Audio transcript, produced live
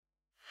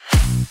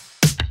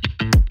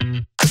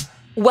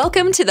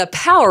Welcome to the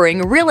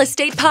Powering Real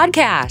Estate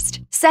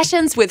Podcast.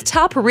 Sessions with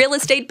top real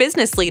estate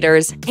business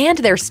leaders and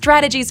their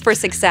strategies for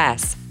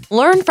success.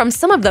 Learn from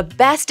some of the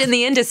best in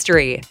the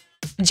industry.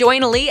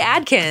 Join Lee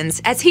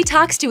Adkins as he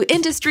talks to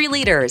industry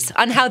leaders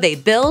on how they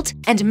build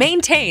and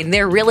maintain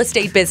their real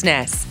estate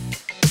business.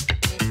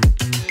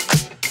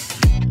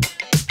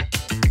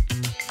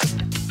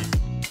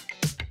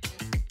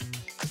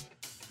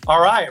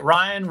 All right,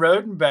 Ryan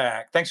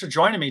Rodenbeck, thanks for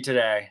joining me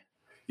today.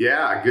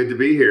 Yeah, good to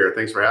be here.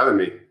 Thanks for having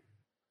me.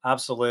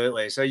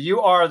 Absolutely. So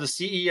you are the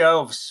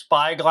CEO of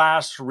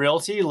Spyglass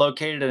Realty,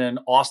 located in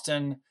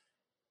Austin,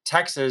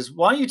 Texas.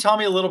 Why don't you tell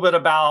me a little bit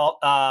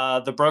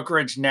about the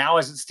brokerage now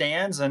as it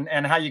stands and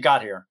how you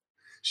got here?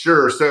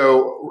 Sure.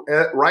 So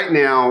right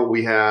now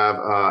we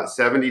have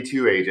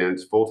 72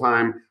 agents,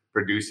 full-time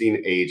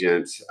producing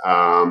agents.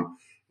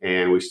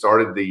 And we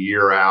started the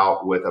year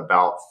out with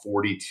about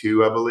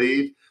 42, I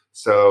believe.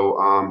 So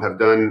have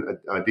done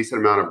a decent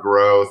amount of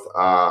growth.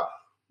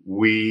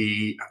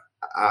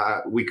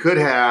 We could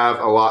have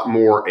a lot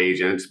more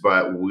agents,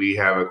 but we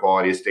have a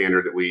quality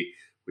standard that we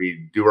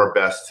do our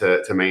best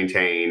to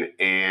maintain.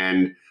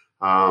 And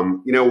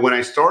when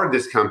I started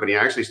this company,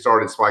 I actually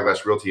started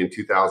Spyglass Realty in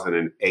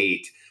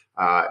 2008,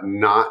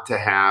 not to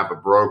have a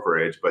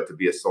brokerage, but to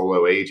be a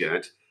solo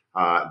agent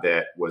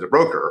that was a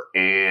broker.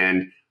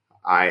 And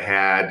I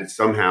had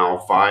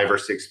somehow 5 or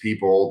 6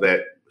 people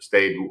that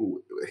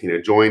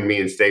joined me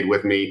and stayed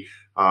with me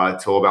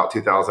till about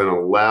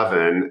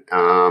 2011.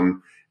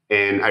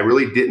 And I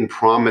really didn't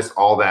promise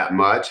all that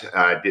much.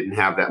 I didn't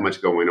have that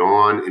much going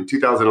on. In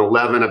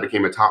 2011, I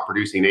became a top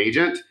producing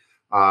agent,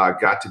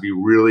 got to be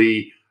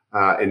really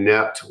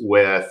inept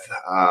with,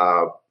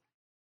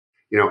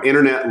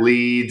 internet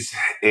leads,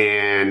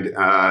 and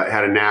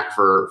had a knack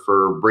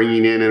for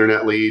bringing in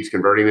internet leads,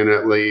 converting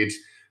internet leads.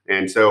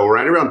 And so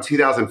right around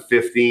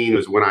 2015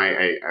 was when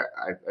I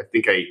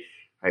think I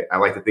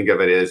like to think of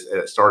it as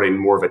starting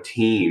more of a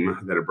team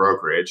than a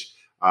brokerage.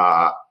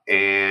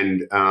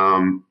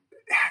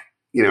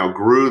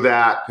 Grew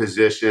that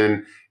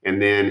position.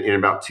 And then in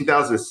about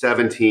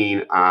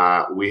 2017,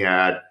 we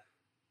had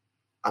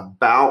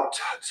about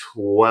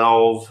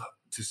 12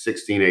 to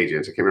 16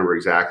 agents. I can't remember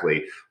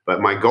exactly,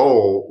 but my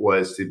goal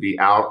was to be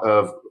out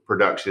of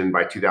production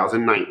by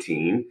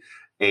 2019.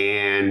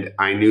 And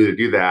I knew to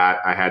do that,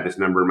 I had this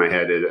number in my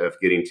head of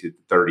getting to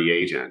 30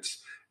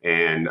 agents.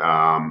 And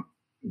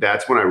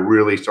that's when I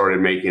really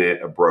started making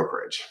it a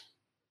brokerage.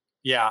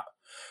 Yeah.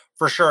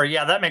 For sure.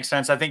 Yeah, that makes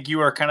sense. I think you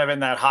were kind of in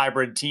that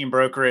hybrid team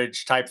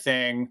brokerage type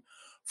thing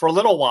for a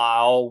little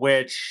while,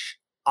 which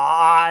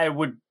I'd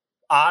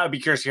be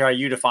curious to hear how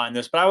you define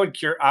this, but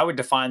I would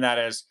define that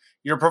as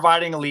you're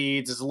providing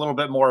leads as a little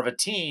bit more of a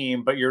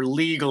team, but you're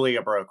legally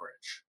a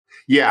brokerage.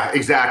 Yeah,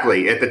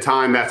 exactly. At the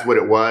time, that's what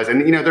it was.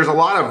 And, there's a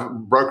lot of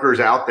brokerages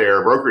out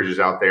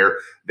there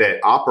that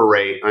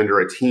operate under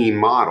a team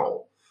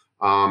model.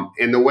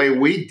 And the way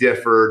we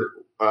differed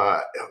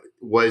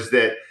was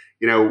that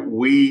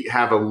we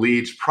have a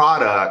leads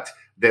product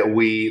that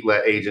we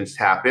let agents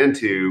tap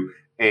into.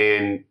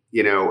 And,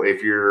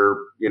 if you're,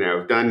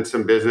 done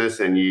some business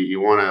and you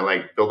want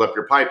to build up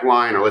your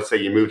pipeline, or let's say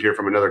you moved here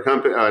from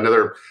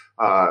another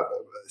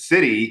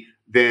city,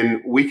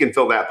 then we can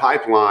fill that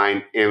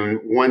pipeline. And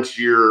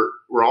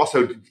we're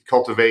also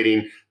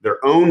cultivating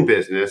their own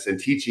business and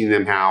teaching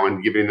them how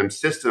and giving them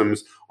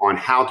systems on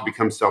how to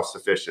become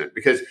self-sufficient.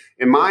 Because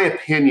in my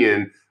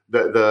opinion,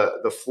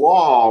 the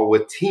flaw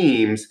with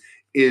teams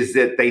is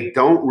that they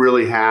don't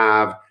really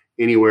have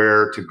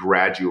anywhere to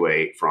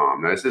graduate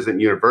from. Now, this isn't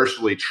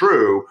universally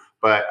true,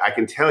 but I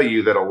can tell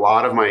you that a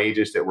lot of my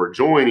agents that were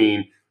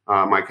joining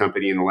my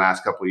company in the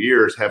last couple of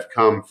years have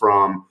come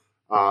from,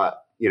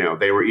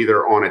 they were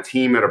either on a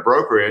team at a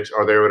brokerage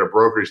or they were at a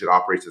brokerage that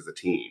operates as a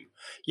team.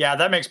 Yeah,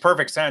 that makes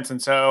perfect sense. And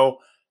so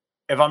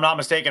if I'm not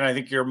mistaken, I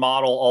think your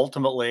model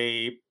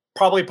ultimately,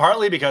 probably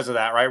partly because of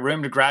that, right?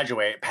 Room to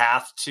graduate,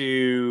 path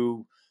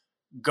to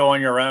go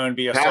on your own,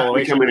 be a solo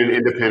agent. Becoming an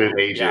independent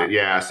agent.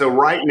 Yeah. So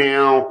right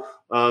now,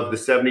 of the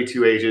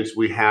 72 agents,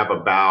 we have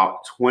about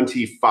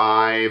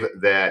 25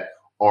 that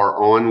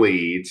are on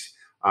leads,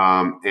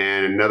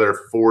 and another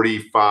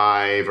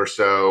 45 or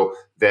so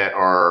that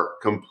are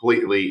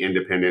completely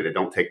independent and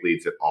don't take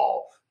leads at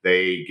all.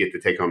 They get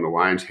to take home the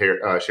lion's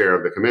share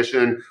of the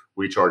commission.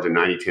 We charge a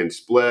 90-10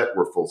 split.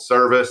 We're full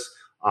service.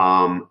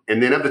 And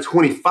then of the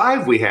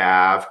 25 we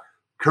have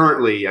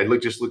currently, I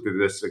just looked at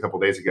this a couple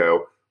of days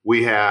ago,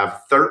 we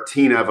have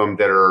 13 of them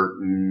that are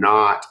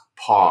not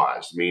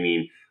paused,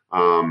 meaning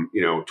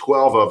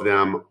 12 of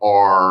them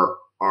are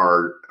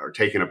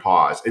taking a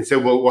pause. And so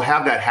we'll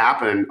have that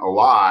happen a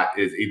lot,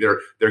 is either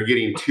they're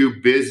getting too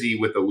busy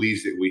with the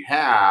leads that we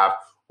have,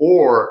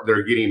 or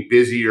they're getting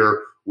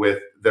busier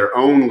with their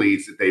own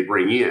leads that they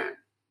bring in.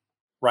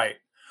 Right.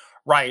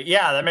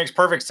 Yeah, that makes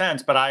perfect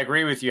sense. But I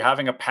agree with you,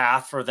 having a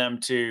path for them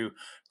to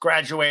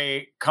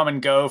graduate, come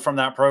and go from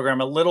that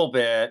program a little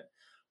bit.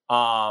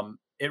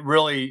 It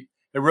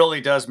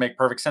really does make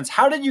perfect sense.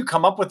 How did you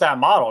come up with that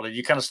model? Did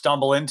you kind of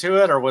stumble into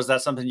it, or was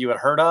that something you had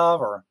heard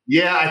of? Or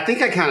yeah, I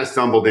think I kind of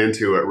stumbled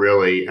into it,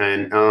 really.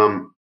 And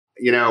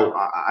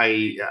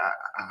I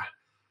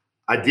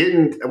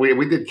didn't.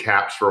 We did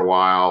caps for a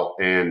while,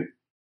 and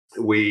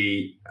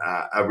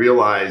I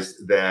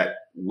realized that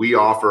we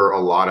offer a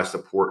lot of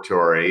support to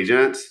our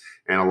agents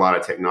and a lot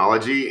of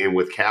technology. And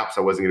with caps,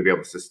 I wasn't going to be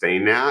able to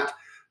sustain that.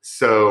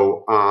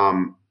 So,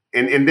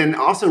 and then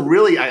also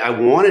really, I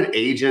wanted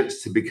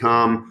agents to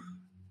become,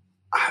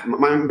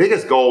 my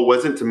biggest goal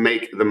wasn't to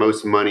make the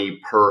most money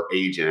per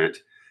agent.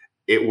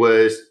 It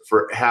was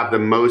have the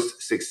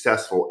most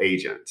successful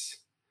agents.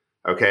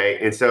 Okay.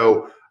 And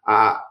so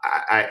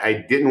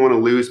I didn't want to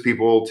lose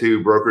people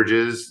to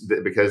brokerages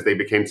because they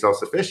became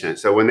self-sufficient.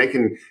 So when they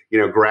can,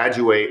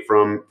 graduate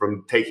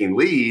from taking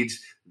leads,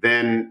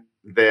 then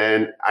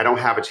I don't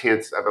have I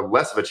have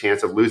less of a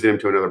chance of losing them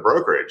to another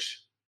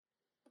brokerage.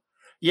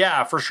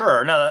 Yeah, for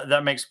sure. No,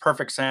 that makes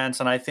perfect sense.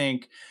 And I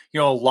think, a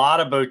lot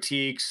of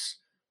boutiques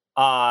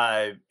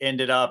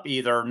ended up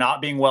either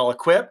not being well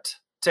equipped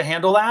to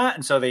handle that.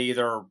 And so they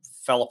either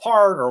fell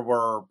apart or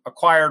were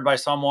acquired by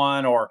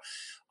someone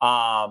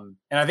and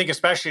I think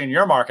especially in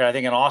your market, I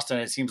think in Austin,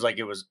 it seems like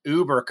it was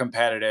uber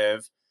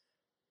competitive.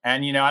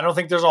 And, I don't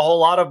think there's a whole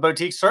lot of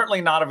boutiques, certainly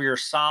not of your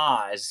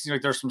size. It seems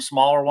like there's some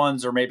smaller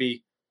ones, or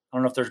maybe, I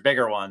don't know if there's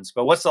bigger ones,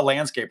 but what's the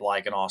landscape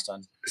like in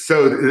Austin?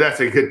 So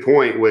that's a good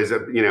point was, I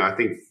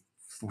think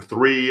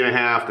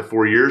 3.5 to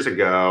 4 years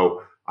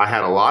ago, I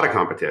had a lot of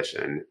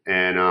competition,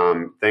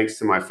 and thanks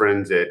to my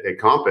friends at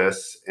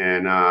Compass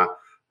and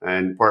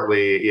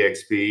partly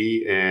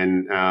EXP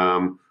and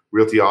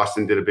Realty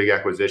Austin did a big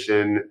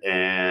acquisition,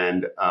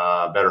 and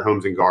Better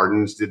Homes and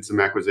Gardens did some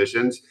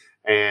acquisitions.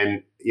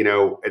 And,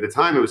 at the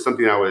time it was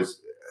something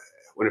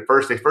when they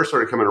first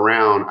started coming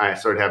around, I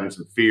started having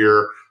some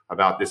fear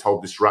about this whole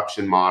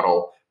disruption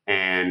model.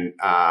 And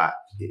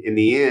in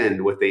the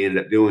end, what they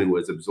ended up doing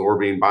was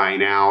absorbing,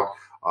 buying out,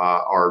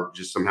 or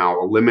just somehow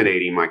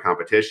eliminating my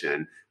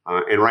competition.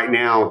 And right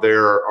now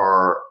there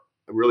are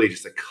really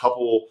just a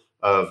couple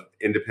of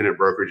independent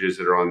brokerages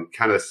that are on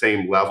kind of the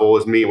same level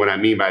as me. What I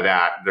mean by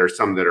that, there's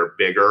some that are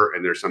bigger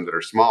and there's some that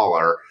are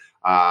smaller.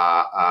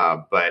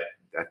 But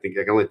I think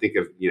I can only think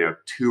of,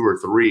 2 or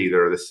 3 that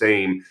are the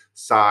same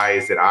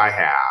size that I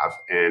have.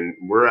 And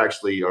we're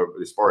actually,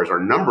 as far as our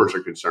numbers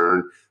are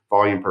concerned,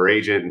 volume per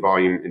agent and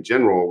volume in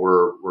general,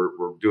 we're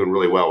doing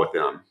really well with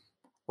them.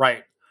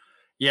 Right.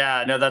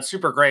 Yeah, no, that's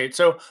super great.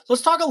 So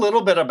let's talk a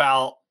little bit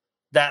about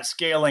that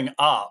scaling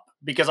up,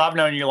 because I've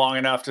known you long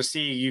enough to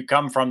see you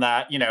come from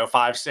that,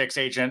 5-6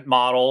 agent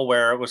model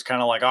where it was kind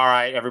of like, all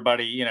right,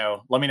 everybody,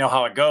 let me know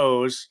how it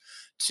goes,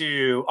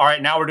 to, all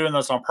right, now we're doing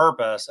this on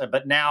purpose.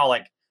 But now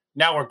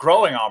we're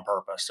growing on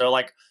purpose. So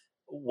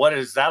what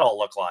does that all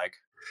look like?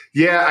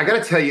 Yeah, I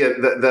got to tell you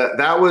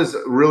that was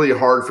really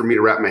hard for me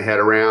to wrap my head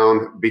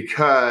around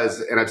because,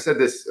 and I've said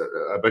this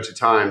a bunch of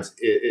times,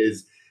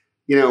 is,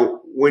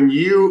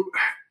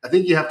 I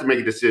think you have to make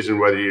a decision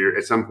whether you're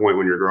at some point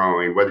when you're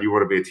growing, whether you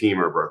want to be a team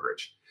or a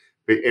brokerage.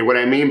 And what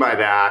I mean by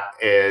that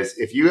is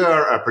if you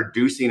are a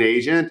producing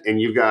agent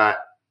and you've got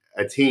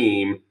a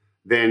team,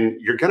 then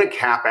you're going to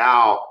cap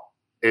out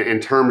in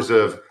terms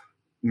of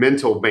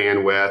mental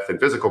bandwidth and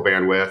physical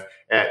bandwidth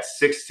at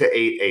 6 to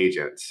 8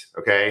 agents.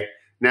 Okay.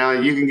 Now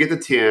you can get to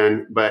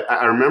 10, but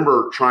I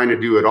remember trying to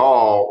do it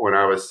all when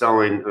I was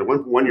selling.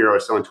 One year I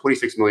was selling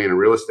 26 million in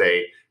real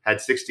estate, had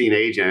 16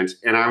 agents,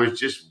 and I was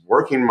just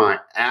working my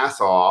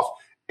ass off.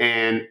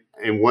 And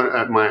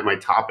one my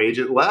top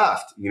agent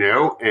left,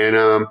 and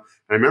I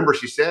remember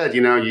she said,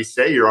 you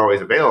say you're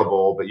always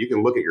available, but you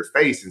can look at your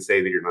face and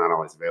say that you're not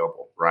always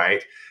available,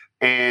 right?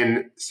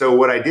 And so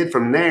what I did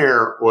from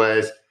there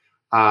was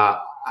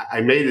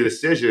I made a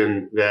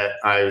decision that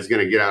I was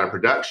going to get out of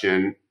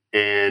production.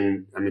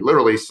 And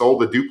literally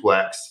sold the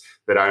duplex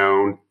that I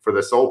owned for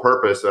the sole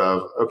purpose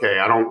of, okay,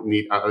 I don't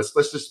need,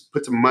 let's just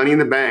put some money in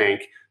the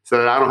bank so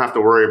that I don't have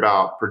to worry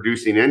about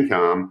producing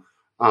income.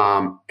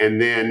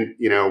 And then,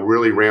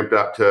 really ramped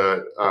up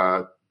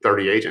to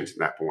 30 agents at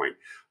that point.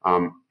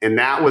 And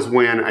that was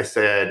when I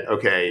said,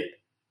 okay,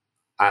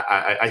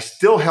 I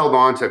still held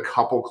on to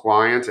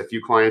a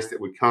few clients that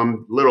would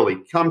literally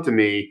come to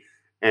me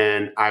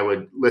and I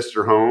would list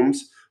their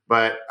homes.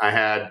 But I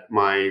had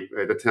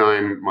at the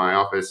time, my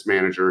office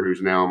manager,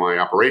 who's now my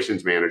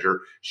operations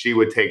manager, she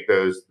would take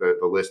the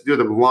list, do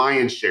the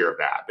lion's share of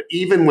that. But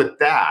even with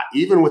that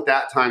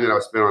time that I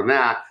was spent on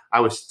that, I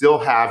was still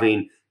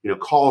having,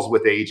 calls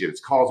with agents,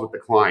 calls with the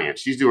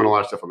clients. She's doing a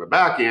lot of stuff on the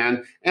back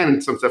end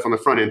and some stuff on the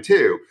front end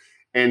too.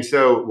 And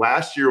so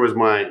last year was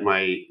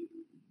my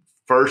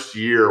first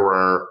year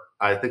where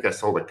I think I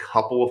sold a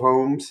couple of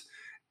homes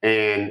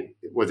and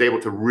was able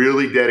to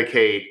really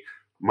dedicate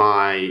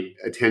my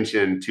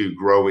attention to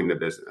growing the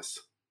business.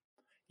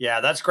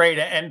 Yeah, that's great.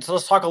 And so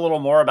let's talk a little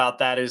more about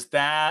that.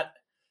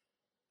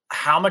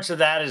 How much of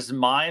that is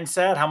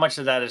mindset? How much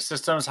of that is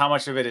systems? How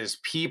much of it is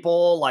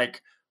people?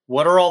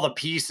 What are all the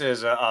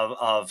pieces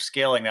of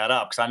scaling that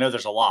up? Because I know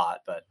there's a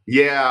lot, but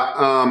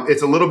yeah,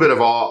 it's a little bit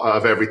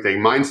of everything.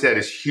 Mindset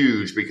is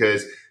huge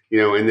because,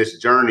 in this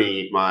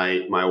journey,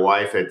 my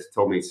wife had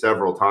told me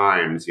several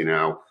times,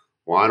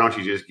 why don't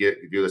you just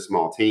do the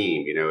small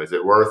team? Is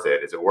it worth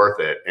it? Is it worth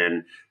it?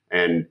 And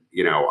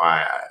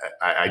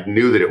I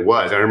knew that it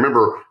was. I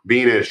remember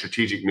being at a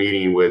strategic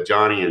meeting with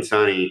Johnny and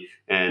Sonny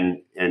and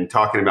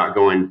talking about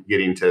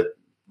getting to,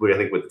 I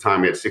think at the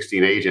time we had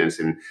 16 agents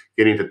and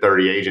getting to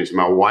 30 agents. And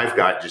my wife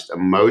got just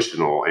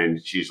emotional,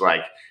 and she's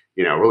like,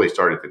 really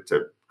started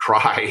to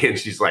cry. And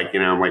she's like,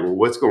 I'm like, well,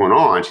 what's going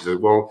on? She says,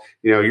 well,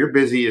 you're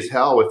busy as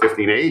hell with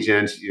 15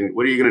 agents.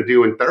 What are you going to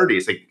do in 30?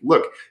 It's like,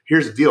 look,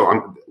 here's the deal.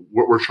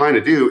 What we're trying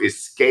to do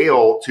is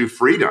scale to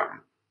freedom,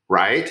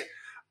 right?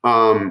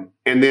 And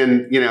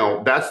then,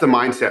 that's the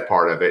mindset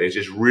part of it, is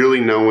just really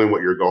knowing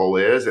what your goal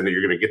is and that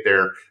you're going to get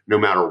there no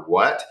matter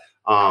what.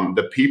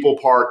 The people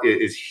part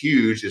is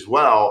huge as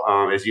well.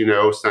 As you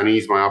know,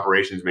 Sunny's my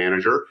operations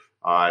manager.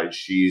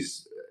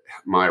 She's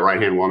my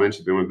right-hand woman.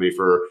 She's been with me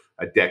for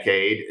a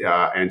decade,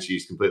 and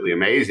she's completely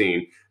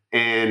amazing.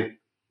 And,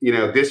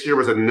 this year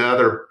was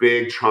another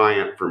big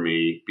triumph for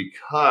me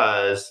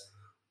because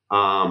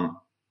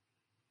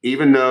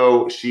even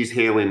though she's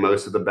handling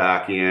most of the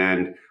back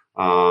end,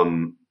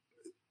 I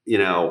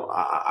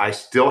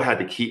still had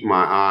to keep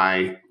my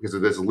eye, because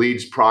of this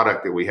leads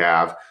product that we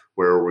have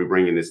where we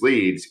bring in these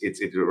leads. It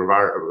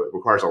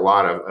requires a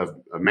lot of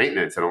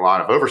maintenance and a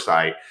lot of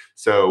oversight.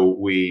 So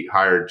we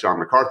hired John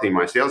McCarthy,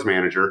 my sales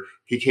manager.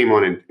 He came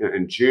on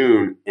in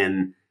June,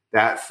 and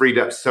that freed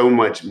up so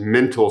much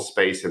mental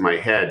space in my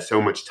head,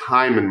 so much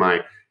time in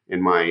my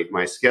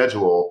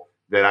schedule,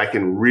 that I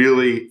can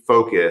really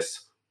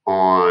focus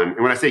on.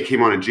 And when I say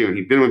came on in June,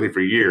 he'd been with me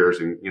for years,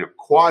 and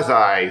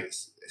quasi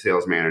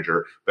sales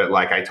manager, but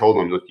like I told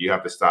him, look, you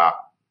have to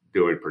stop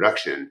doing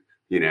production,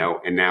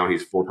 and now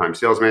he's full-time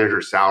sales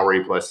manager,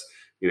 salary plus,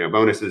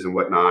 bonuses and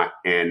whatnot.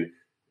 And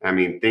I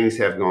mean, things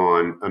have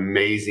gone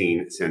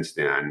amazing since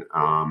then.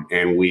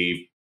 And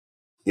we've,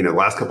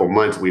 last couple of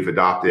months, we've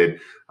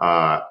adopted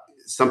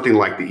something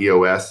like the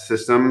EOS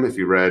system. If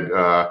you read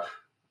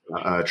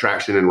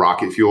Traction and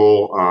Rocket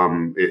Fuel,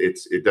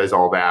 it does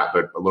all that,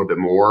 but a little bit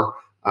more.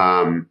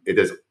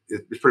 It's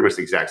pretty much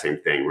the exact same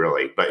thing,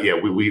 really. But yeah,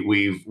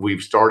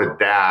 we've started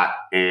that,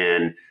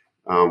 and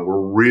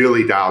we're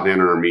really dialed in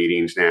on our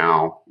meetings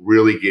now.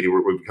 We've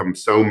become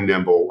so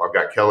nimble. I've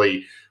got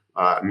Kelly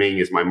Ming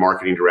as my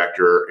marketing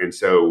director, and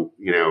so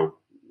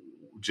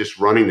just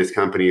running this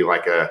company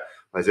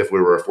as if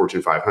we were a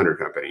Fortune 500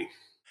 company.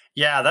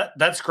 Yeah,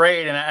 that's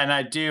great, and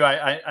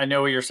I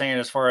know what you're saying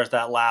as far as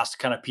that last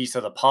kind of piece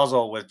of the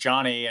puzzle with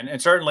Johnny,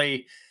 and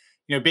certainly,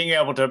 being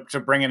able to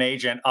bring an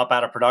agent up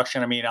out of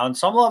production. I mean, on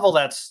some level,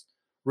 that's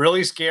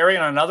really scary.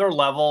 And on another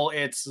level,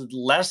 it's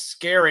less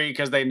scary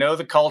because they know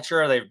the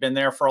culture. They've been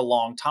there for a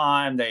long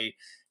time. They've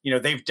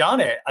done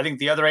it. I think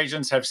the other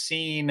agents have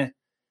seen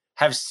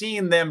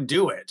them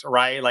do it,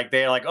 right? Like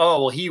they're like,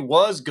 oh, well, he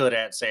was good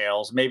at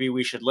sales. Maybe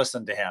we should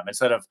listen to him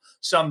instead of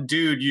some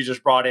dude you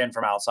just brought in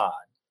from outside.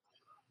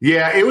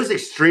 Yeah, it was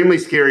extremely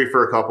scary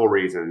for a couple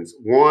reasons.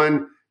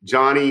 One,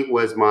 Johnny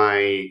was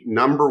my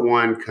number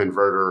one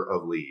converter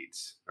of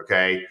leads.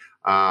 Okay.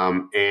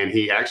 And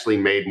he actually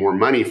made more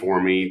money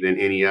for me than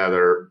any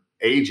other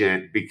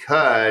agent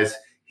because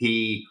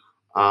he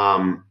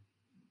was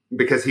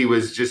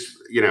just,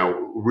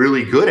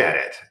 really good at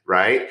it.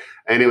 Right.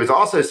 And it was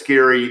also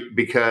scary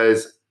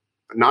because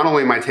not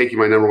only am I taking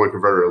my number one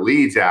converter of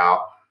leads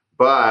out,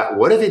 but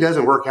what if he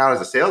doesn't work out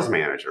as a sales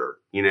manager?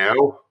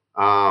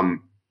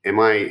 What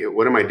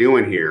am I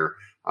doing here?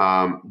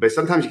 But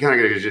sometimes you kind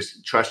of got to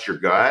just trust your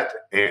gut,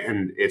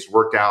 and it's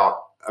worked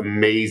out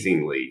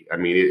amazingly. I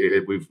mean,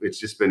 it's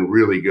just been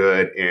really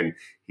good, and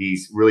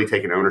he's really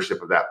taken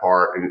ownership of that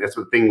part. And that's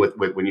the thing with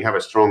when you have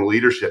a strong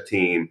leadership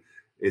team,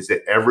 is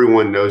that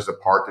everyone knows the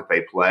part that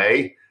they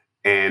play,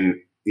 and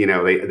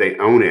they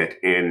own it,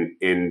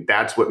 and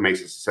that's what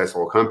makes a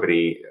successful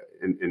company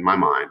in my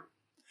mind.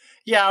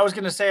 Yeah, I was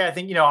going to say, I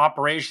think,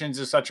 operations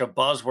is such a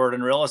buzzword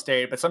in real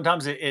estate, but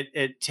sometimes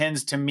it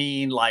tends to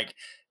mean like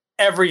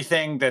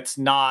everything that's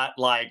not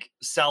like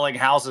selling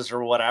houses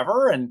or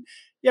whatever. And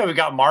yeah, we've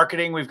got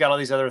marketing, we've got all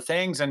these other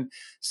things, and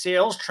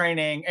sales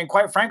training. And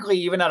quite frankly,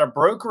 even at a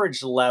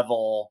brokerage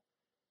level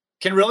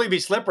can really be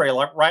slippery,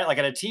 right? Like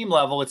at a team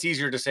level, it's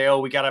easier to say, oh,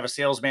 we got to have a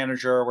sales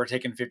manager. We're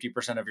taking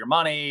 50% of your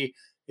money.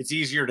 It's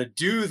easier to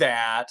do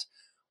that.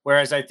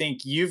 Whereas I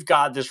think you've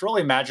got this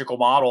really magical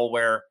model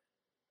where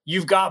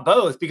you've got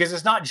both, because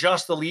it's not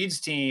just the leads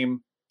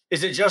team.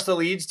 Is it just the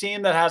leads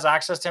team that has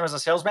access to him as a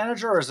sales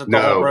manager, or is it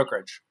the whole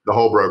brokerage? The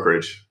whole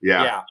brokerage.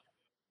 Yeah. Yeah.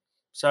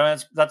 So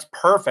that's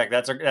perfect.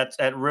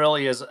 That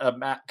really is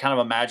kind of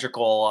a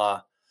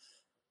magical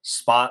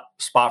spot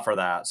for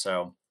that.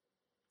 So,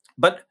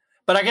 but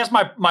I guess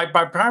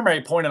my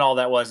primary point in all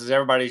that is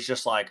everybody's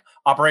just like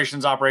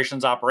operations.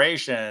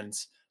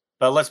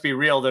 But let's be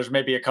real, there's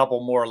maybe a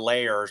couple more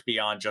layers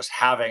beyond just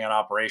having an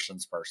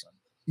operations person.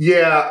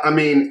 Yeah, I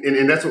mean,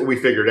 and that's what we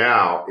figured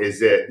out, is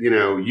that,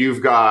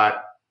 you've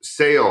got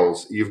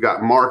sales, you've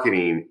got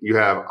marketing, you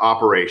have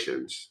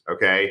operations.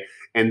 Okay.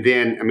 And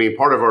then, I mean,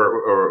 part of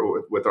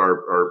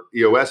our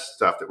EOS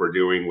stuff that we're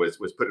doing was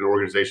putting an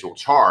organizational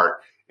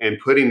chart and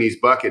putting these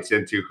buckets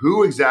into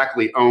who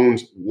exactly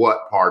owns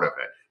what part of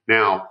it.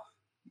 Now,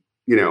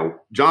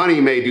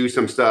 Johnny may do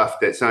some stuff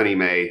that Sonny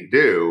may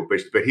do,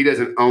 but he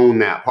doesn't own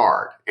that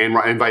part,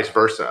 and vice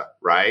versa,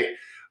 right?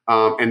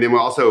 And then we're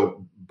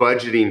also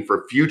budgeting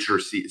for future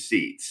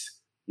seats.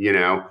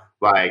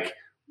 Like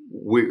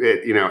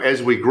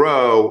as we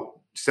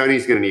grow,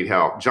 Sonny's going to need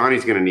help,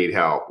 Johnny's going to need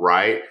help,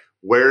 right?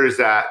 Where does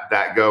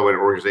that go in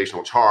an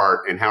organizational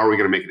chart, and how are we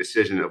going to make a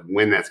decision of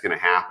when that's going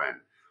to happen?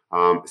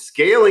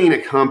 Scaling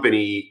a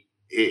company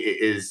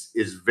is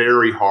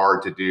very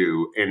hard to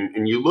do,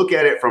 and you look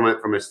at it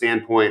from a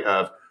standpoint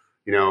of,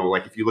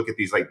 like if you look at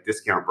these like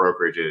discount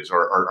brokerages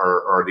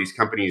or these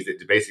companies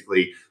that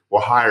basically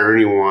will hire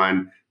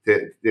anyone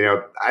that,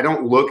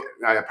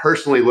 I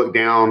personally look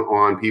down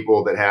on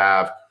people that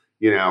have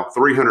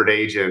 300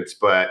 agents,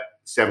 but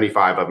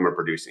 75 of them are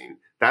producing.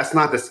 That's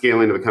not the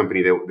scaling of the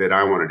company that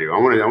I want to do. I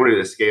want to do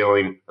the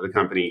scaling of the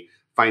company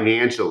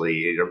financially,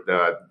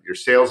 your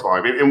sales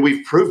volume, and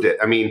we've proved it.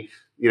 I mean,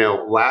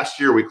 last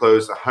year we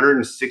closed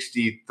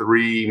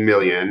 163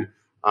 million,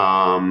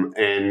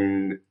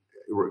 and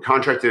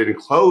contracted and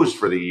closed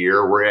for the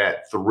year, we're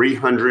at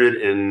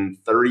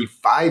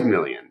 335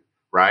 million,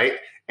 right?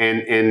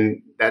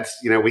 And that's,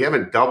 we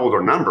haven't doubled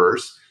our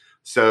numbers.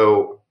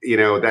 So,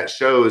 that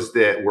shows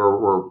that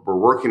we're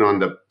working on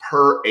the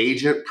per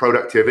agent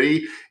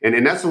productivity.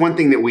 And that's the one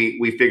thing that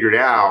we figured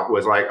out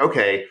was like,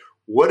 okay,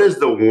 what is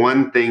the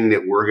one thing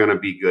that we're going to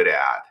be good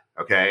at?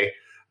 Okay.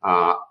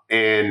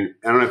 And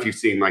I don't know if you've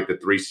seen like the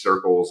 3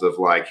 circles of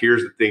like,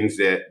 here's the things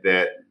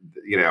that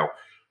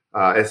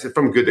it's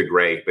from good to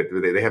great, but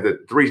they have the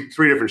three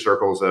different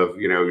circles of,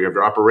 you have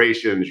your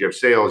operations, you have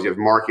sales, you have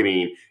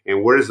marketing,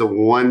 and what is the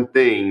one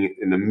thing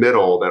in the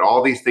middle that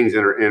all these things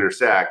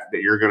intersect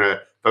that you're going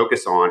to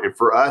focus on? And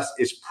for us,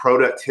 it's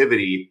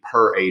productivity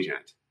per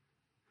agent.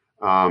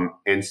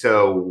 And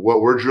so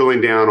what we're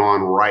drilling down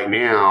on right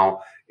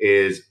now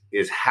is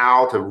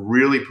how to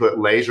really put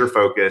laser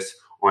focus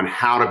on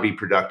how to be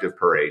productive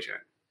per agent.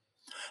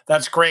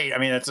 That's great. I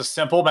mean, it's a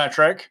simple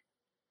metric.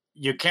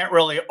 You can't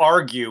really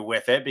argue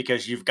with it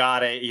because you've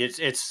got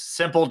it's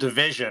simple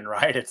division,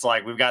 right? It's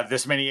like, we've got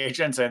this many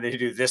agents and they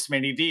do this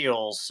many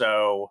deals.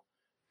 So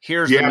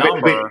here's the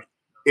number. But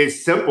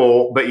it's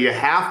simple, but you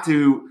have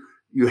to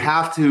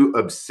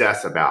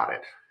obsess about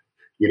it,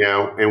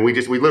 and we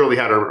literally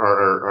had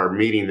our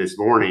meeting this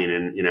morning,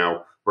 and,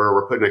 where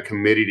we're putting a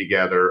committee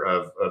together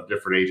of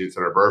different agents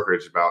in our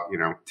brokerage, about,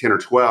 10 or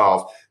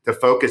 12 to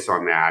focus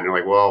on that. And they're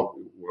like, well,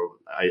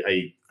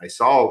 I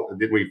saw,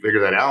 didn't we figure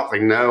that out? It's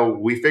like, no,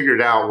 we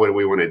figured out what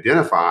we want to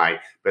identify,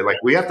 but like,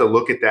 we have to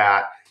look at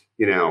that,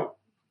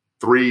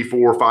 3,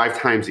 4, 5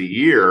 times a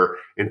year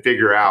and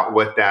figure out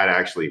what that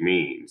actually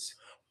means.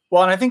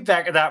 Well, and I think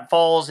that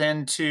falls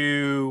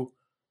into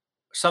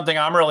something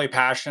I'm really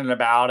passionate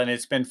about, and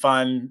it's been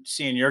fun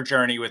seeing your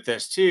journey with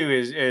this too,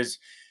 is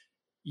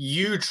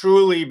you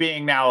truly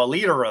being now a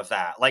leader of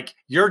that. Like,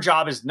 your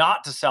job is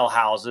not to sell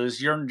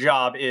houses. Your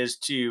job is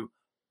to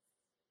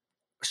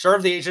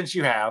serve the agents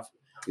you have,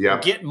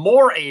 get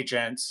more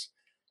agents,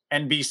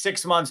 and be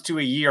 6 months to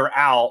a year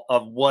out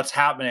of what's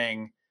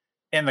happening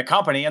in the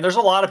company. And there's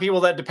a lot of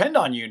people that depend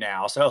on you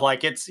now. So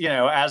like, it's,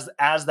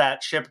 as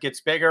that ship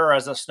gets bigger,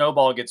 as the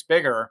snowball gets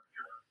bigger,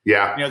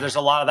 there's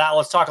a lot of that.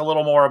 Let's talk a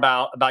little more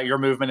about your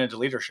movement into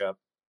leadership.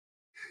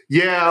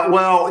 Yeah,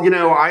 well,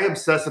 I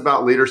obsess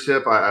about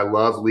leadership. I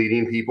love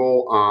leading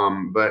people.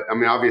 But I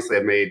mean, obviously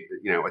I've made,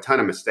 a ton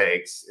of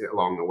mistakes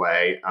along the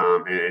way,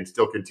 and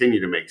still continue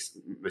to make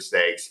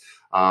mistakes.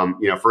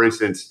 For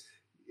instance,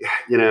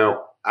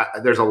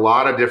 there's a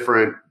lot of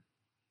different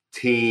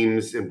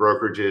teams and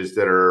brokerages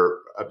that are,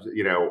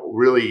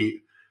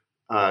 really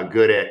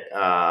good at,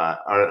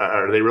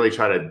 or they really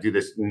try to do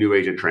this new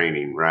agent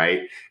training,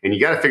 right? And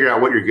you got to figure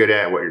out what you're good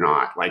at and what you're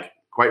not. Like,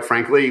 quite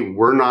frankly,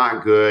 we're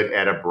not good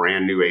at a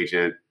brand new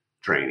agent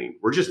training.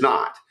 We're just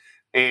not.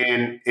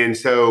 And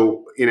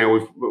so, we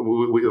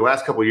the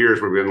last couple of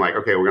years, we've been like,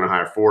 okay, we're going to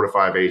hire 4 to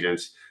 5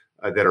 agents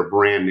that are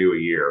brand new a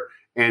year.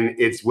 And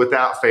it's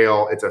without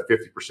fail, it's a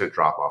 50%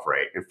 drop off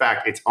rate. In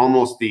fact, it's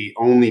almost the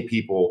only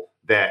people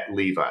that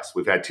leave us.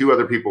 We've had 2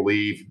 other people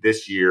leave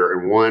this year,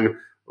 and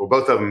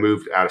both of them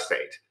moved out of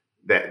state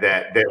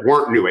that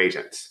weren't new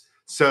agents.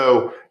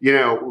 So,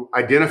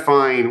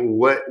 identifying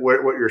what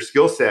your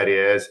skill set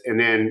is, and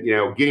then,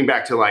 getting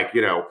back to like,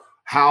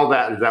 how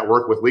does that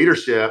work with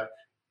leadership?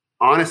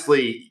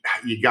 Honestly,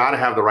 you got to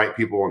have the right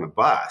people on the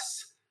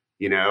bus.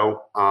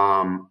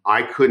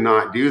 I could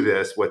not do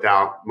this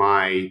without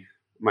my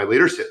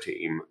leadership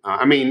team.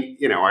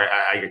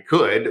 I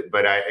could,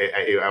 but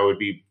I would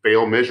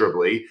fail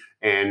miserably.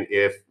 And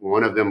if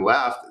one of them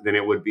left, then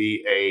it would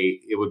be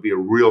a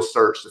real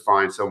search to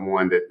find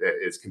someone that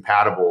is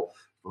compatible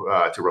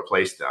to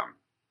replace them.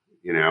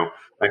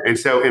 And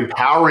so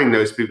empowering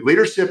those people,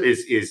 leadership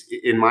is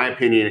in my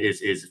opinion,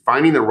 is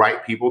finding the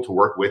right people to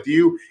work with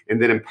you,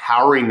 and then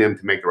empowering them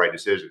to make the right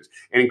decisions.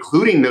 And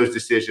including those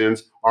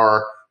decisions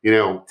are,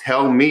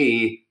 tell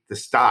me to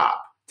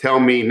stop. Tell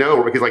me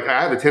no, because like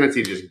I have a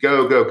tendency to just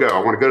go.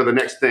 I want to go to the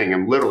next thing.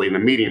 I'm literally in the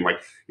meeting,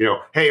 like,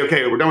 hey,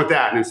 okay, we're done with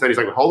that. And then Sonny's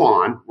like, hold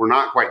on, we're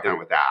not quite done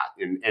with that.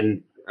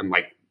 And I'm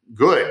like,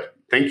 good.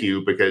 thank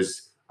you,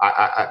 because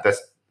I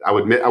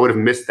would have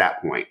missed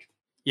that point.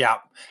 Yeah.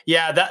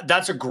 Yeah.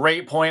 That's a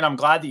great point. I'm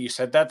glad that you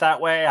said that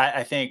way.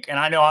 I think, and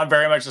I know I'm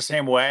very much the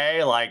same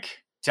way. Like,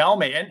 tell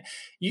me. And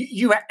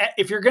you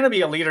if you're going to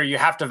be a leader, you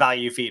have to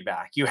value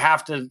feedback. You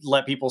have to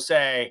let people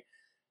say,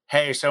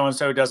 hey,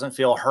 so-and-so doesn't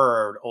feel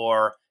heard,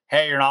 or,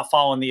 hey, you're not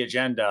following the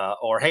agenda,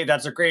 or, hey,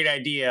 that's a great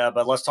idea,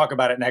 but let's talk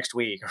about it next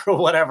week, or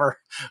whatever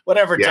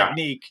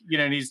technique,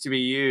 needs to be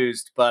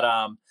used. But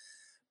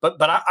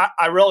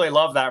I really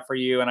love that for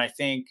you. And I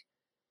think,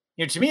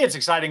 to me, it's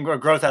exciting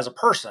growth as a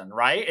person,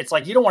 right? It's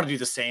like, you don't want to do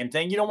the same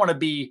thing. You don't want to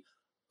be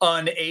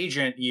an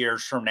agent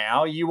years from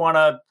now. You want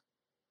to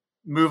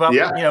move up,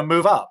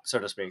 move up, so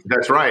to speak.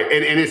 That's right.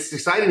 And it's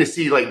exciting to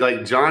see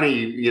like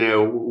Johnny,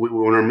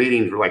 when our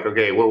meetings were like,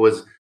 okay, what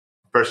was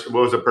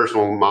a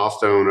personal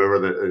milestone over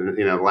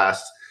the,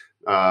 last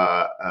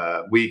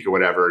week or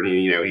whatever. And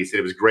he said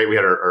it was great. We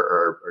had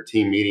our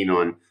team meeting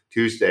on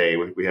Tuesday.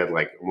 We had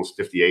like almost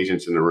 50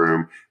 agents in the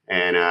room.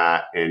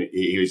 And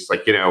he was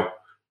like,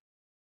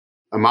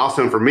 a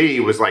milestone for me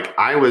was like,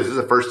 this is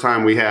the first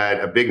time we had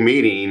a big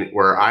meeting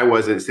where I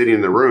wasn't sitting in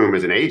the room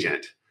as an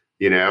agent,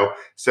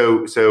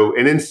 so,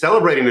 and then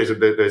celebrating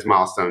those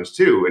milestones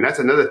too. And that's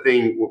another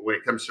thing when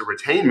it comes to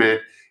retainment,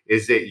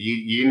 is that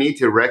you need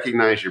to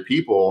recognize your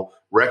people,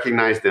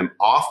 recognize them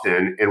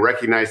often, and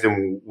recognize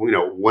them,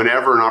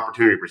 whenever an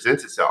opportunity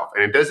presents itself.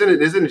 And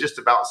it isn't just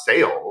about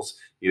sales,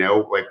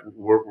 like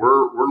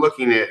we're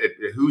looking at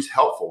who's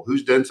helpful,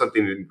 who's done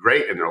something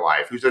great in their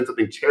life, who's done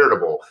something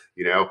charitable,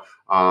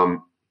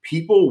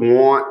 people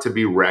want to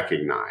be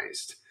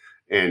recognized.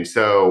 And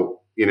so,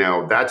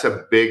 that's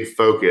a big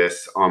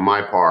focus on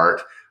my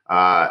part,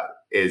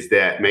 is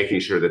that making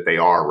sure that they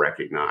are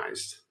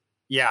recognized.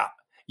 Yeah.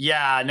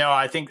 Yeah, no,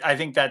 I think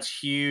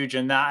that's huge.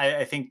 And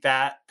I think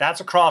that's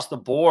across the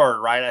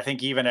board, right? I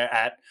think even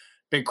at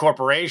big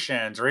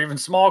corporations or even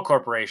small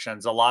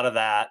corporations, a lot of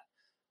that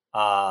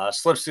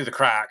slips through the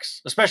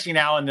cracks, especially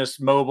now in this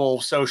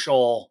mobile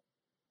social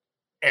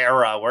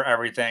era where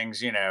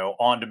everything's,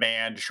 on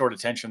demand, short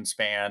attention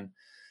span.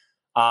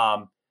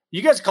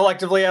 You guys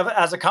collectively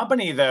as a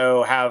company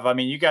though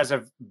you guys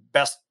have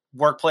best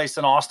workplace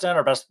in Austin,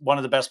 or one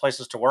of the best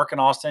places to work in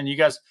Austin. You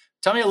guys,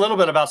 tell me a little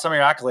bit about some of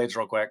your accolades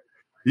real quick.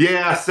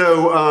 Yeah,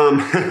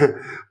 so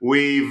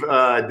we've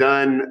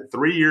done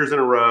 3 years in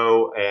a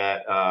row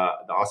at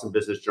the Austin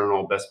Business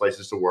Journal Best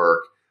Places to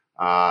Work.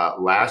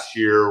 Last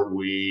year,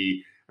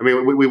 we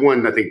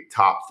won, I think,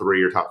 top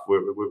 3 or top.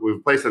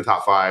 We've placed in the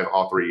top 5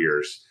 all 3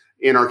 years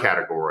in our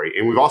category,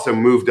 and we've also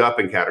moved up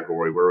in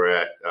category. We're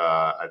at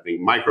I think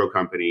micro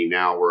company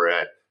now. We're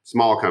at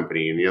small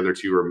company, and the other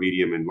 2 are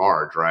medium and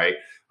large, right?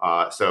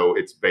 So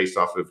it's based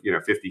off of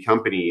 50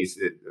 companies.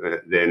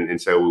 And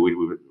so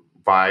we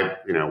 5, I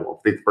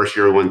think the first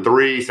year we won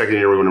 3, second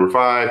year we won number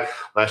 5,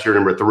 last year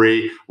number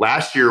 3.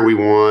 Last year we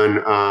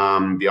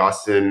won the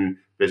Austin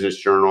Business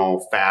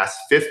Journal Fast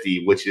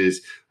 50, which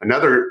is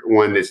another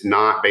one that's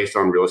not based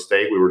on real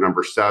estate. We were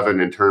number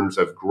 7 in terms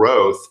of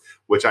growth,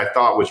 which I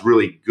thought was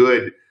really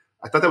good.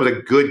 I thought that was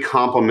a good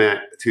compliment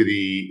to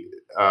the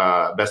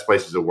best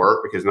places to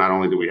work, because not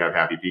only do we have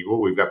happy people,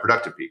 we've got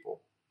productive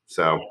people.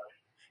 So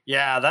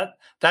yeah,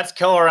 that's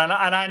killer. And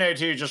I know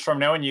too, just from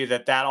knowing you,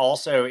 that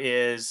also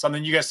is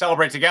something you guys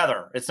celebrate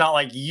together. It's not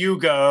like you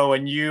go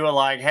and you are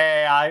like,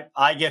 hey,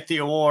 I get the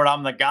award,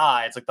 I'm the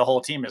guy. It's like the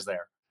whole team is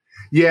there.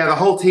 Yeah, the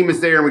whole team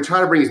is there, and we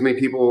try to bring as many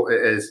people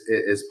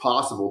as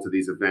possible to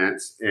these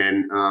events.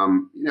 And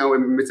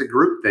it's a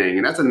group thing,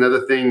 and that's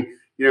another thing.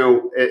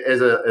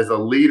 As a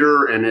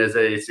leader and as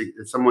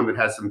someone that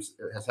has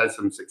had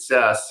some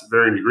success,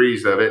 varying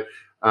degrees of it,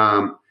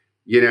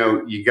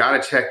 you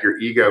got to check your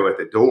ego at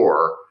the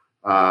door.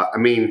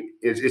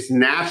 It's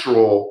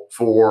natural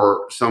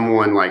for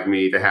someone like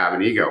me to have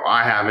an ego.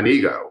 I have an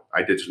ego.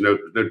 There's no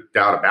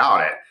doubt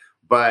about it.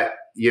 But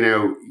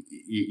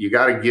you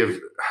got to give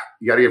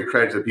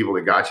credit to the people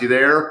that got you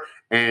there,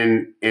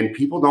 and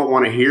people don't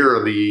want to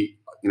hear the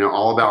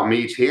all about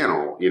me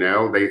channel.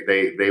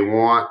 They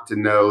want to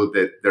know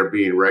that they're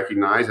being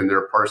recognized and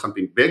they're part of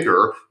something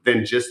bigger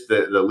than just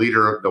the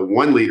leader, the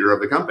one leader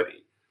of the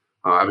company.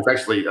 I'm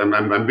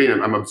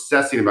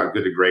obsessing about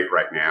good to great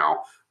right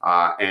now.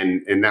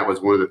 And that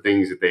was one of the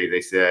things that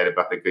they said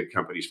about the good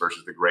companies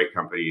versus the great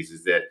companies,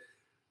 is that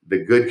the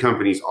good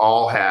companies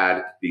all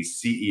had these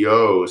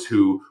CEOs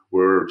who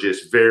were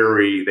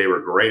they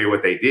were great at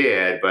what they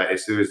did, but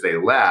as soon as they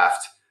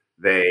left,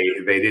 they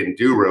didn't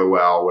do real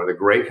well. Where the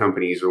great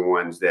companies are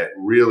ones that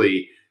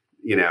really,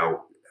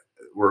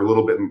 were a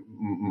little bit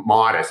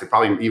modest, and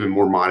probably even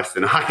more modest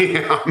than I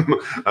am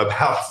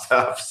about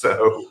stuff.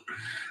 So,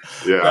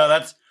 yeah,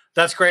 no,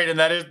 that's great, and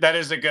that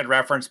is a good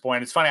reference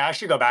point. It's funny, I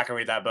should go back and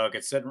read that book.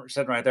 It's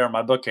sitting right there in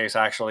my bookcase,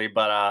 actually.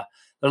 But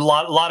there's a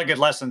lot of good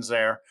lessons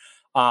there,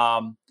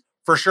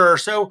 for sure.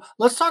 So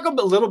let's talk a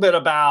little bit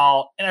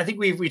about, and I think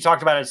we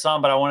talked about it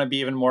some, but I want to be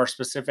even more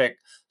specific.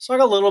 Let's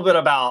talk a little bit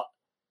about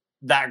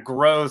that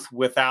growth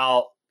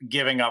without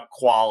giving up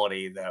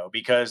quality, though,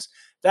 because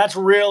that's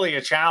really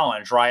a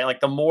challenge, right? Like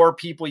the more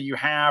people you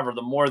have or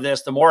the more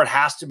this, the more it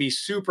has to be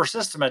super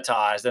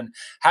systematized. And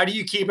how do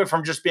you keep it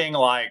from just being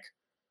like,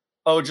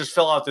 oh, just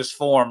fill out this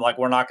form, like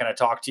we're not going to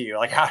talk to you?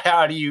 Like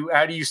how do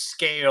you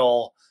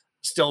scale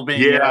still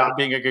being Yeah.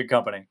 being a good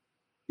company?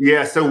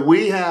 Yeah. So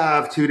we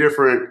have two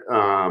different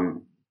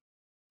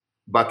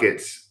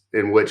buckets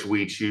in which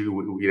we choose,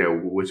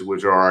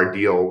 which are our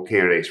ideal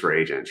candidates for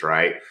agents,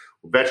 right?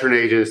 Veteran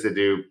agents that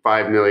do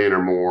 5 million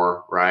or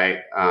more, right?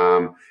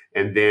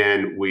 And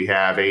then we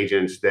have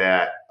agents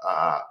that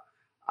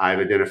I've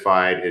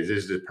identified as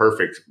this is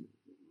perfect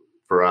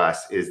for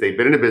us, is they've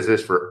been in a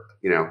business for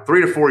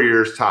 3 to 4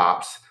 years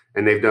tops,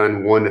 and they've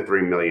done 1 to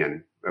 3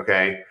 million.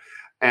 Okay.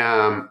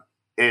 And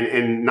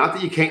not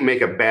that you can't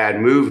make a bad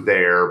move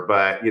there,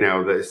 but I think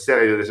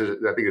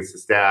it's the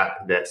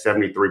stat that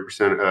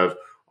 73% of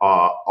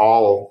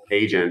all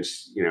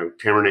agents,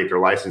 terminate their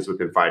license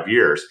within 5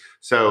 years.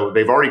 So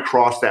they've already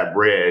crossed that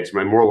bridge. I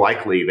mean, more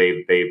likely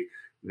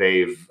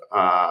they've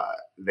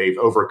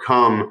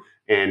overcome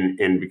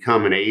and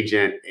become an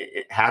agent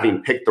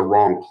having picked the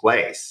wrong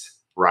place,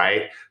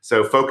 right?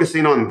 So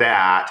focusing on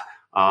that.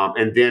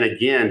 And then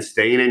again,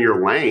 staying in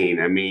your lane.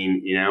 I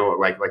mean,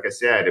 like I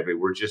said,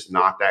 we're just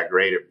not that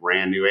great at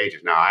brand new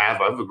agents. Now I have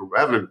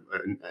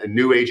a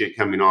new agent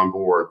coming on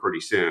board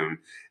pretty soon,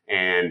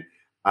 and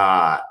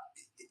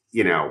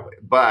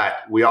but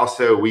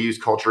we use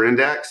Culture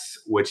Index,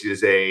 which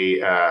is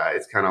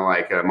it's kind of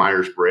like a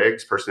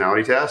Myers-Briggs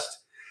personality test,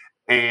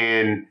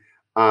 and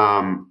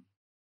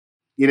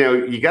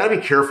you got to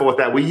be careful with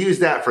that. We use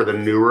that for the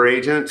newer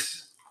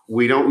agents.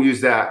 We don't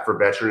use that for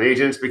veteran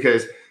agents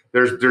because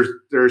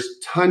there's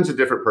tons of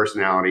different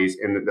personalities,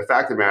 and the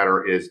fact of the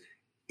matter is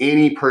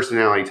any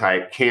personality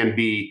type can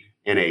be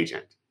an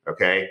agent.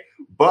 Okay.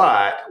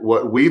 But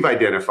what we've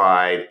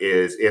identified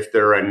is if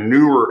they're a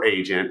newer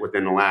agent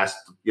within the last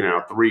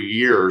 3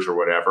 years or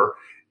whatever,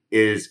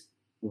 is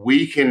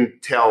we can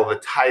tell the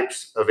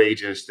types of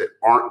agents that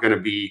aren't going to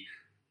be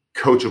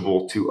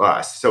coachable to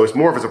us. So it's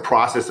more of a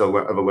process of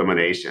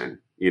elimination.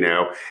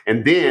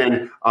 And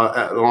then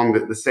along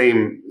the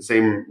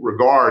same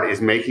regard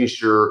is making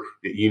sure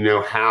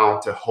that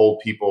how to hold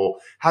people,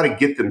 how to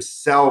get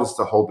themselves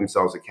to hold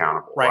themselves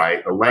accountable,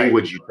 right? The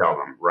language you tell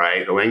them,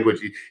 right? The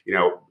language,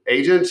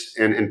 agents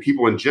and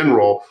people in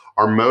general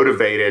are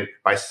motivated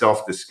by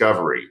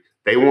self-discovery.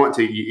 They want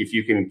to, if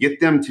you can get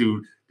them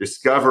to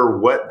discover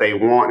what they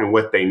want and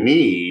what they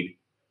need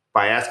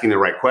by asking the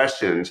right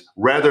questions,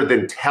 rather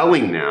than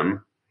telling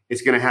them,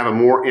 it's going to have a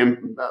more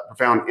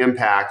profound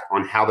impact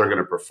on how they're going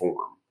to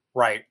perform.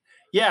 Right.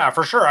 Yeah,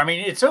 for sure. I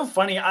mean, it's so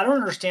funny. I don't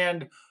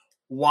understand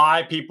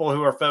why people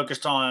who are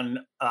focused on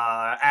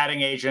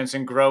adding agents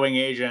and growing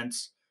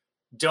agents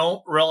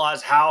don't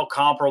realize how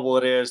comparable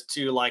it is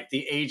to like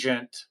the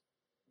agent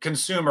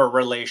consumer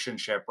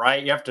relationship,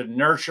 right? You have to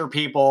nurture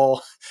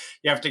people.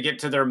 You have to get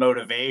to their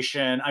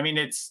motivation. I mean,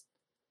 it's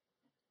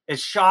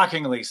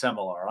shockingly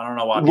similar. I don't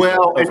know why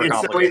people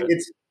overcomplicate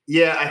it.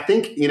 Yeah, I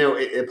think,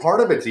 part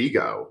of it's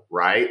ego,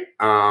 right?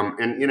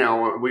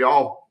 And, we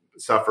all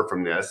suffer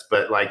from this,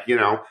 but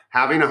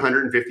having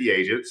 150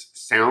 agents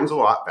sounds a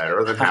lot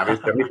better than having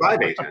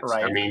 75 agents.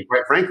 Right. I mean,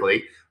 quite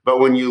frankly, but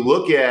when you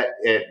look at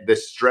the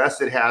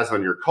stress it has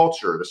on your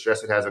culture, the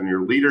stress it has on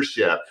your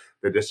leadership,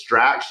 the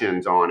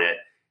distractions on it,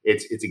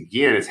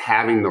 it's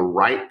having the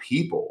right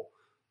people.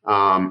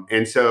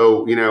 And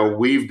so,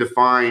 we've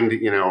defined,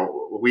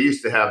 we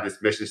used to have this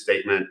mission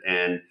statement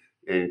and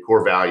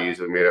core values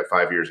that we made up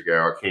 5 years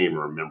ago. I can't even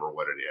remember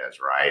what it is,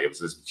 right? It was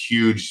this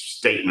huge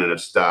statement of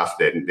stuff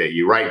that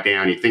you write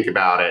down, you think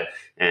about it,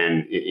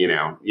 and you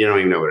don't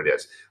even know what it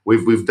is.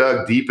 We've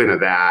dug deep into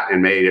that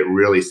and made it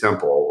really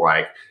simple.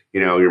 Like,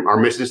 our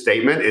mission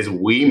statement is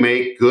we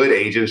make good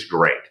agents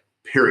great,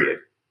 period,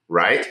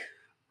 right?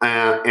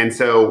 And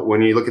so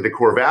when you look at the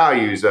core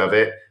values of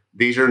it,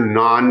 these are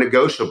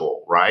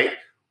non-negotiable, right?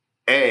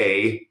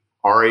 A,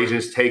 our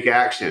agents take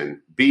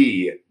action.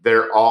 B,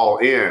 they're all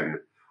in.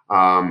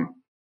 They're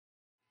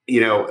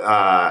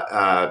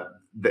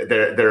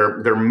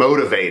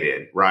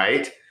motivated,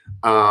 right?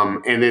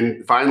 And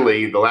then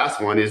finally, the last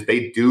one is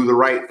they do the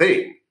right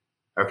thing.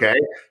 Okay.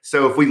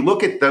 So if we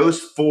look at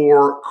those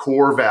 4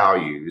 core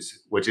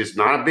values, which is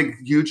not a big,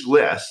 huge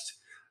list,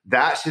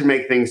 that should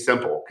make things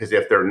simple. Because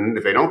if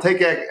they don't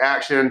take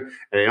action and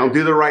they don't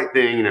do the right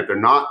thing, and if they're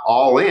not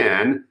all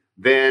in,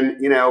 then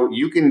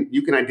you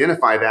can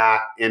identify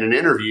that in an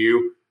interview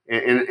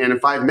in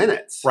 5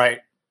 minutes.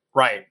 Right.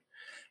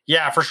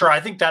 Yeah, for sure.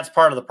 I think that's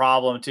part of the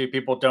problem too.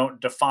 People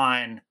don't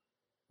define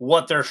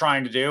what they're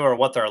trying to do or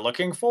what they're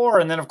looking for,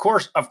 and then of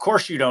course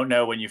you don't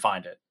know when you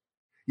find it.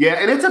 Yeah,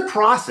 and it's a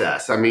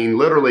process. I mean,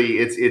 literally,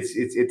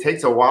 it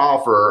takes a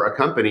while for a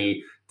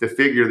company to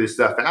figure this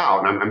stuff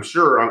out. And I'm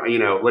sure,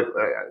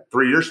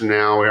 3 years from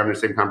now, we're having the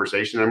same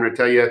conversation. I'm going to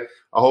tell you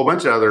a whole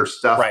bunch of other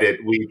stuff that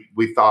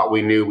we thought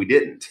we knew we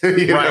didn't.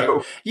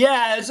 Know?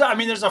 Yeah,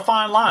 there's a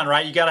fine line,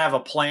 right? You got to have a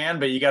plan,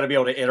 but you got to be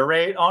able to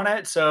iterate on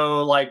it.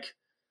 So,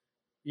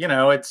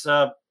 it's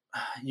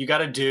you got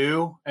to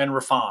do and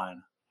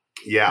refine.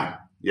 Yeah.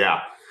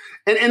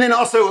 And then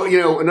also,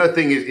 another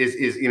thing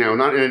is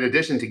not in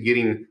addition to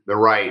getting the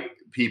right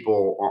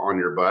people on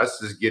your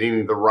bus, is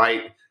getting the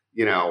right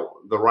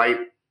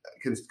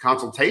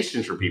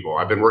consultations for people.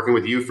 I've been working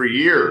with you for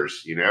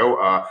years.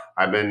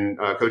 I've been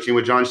coaching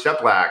with John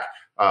Sheplak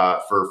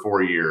for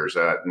 4 years.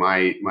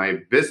 My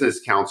business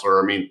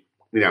counselor. I mean,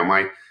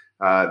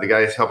 the guy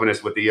is helping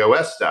us with the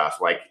EOS stuff,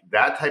 like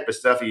that type of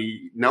stuff.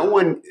 No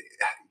one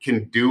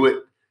can do it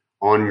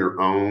on your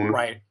own,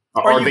 right?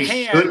 Or you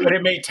can, but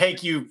it may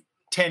take you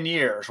 10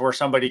 years where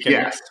somebody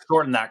can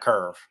shorten that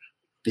curve.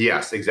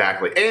 Yes,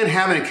 exactly. And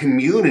having a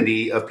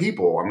community of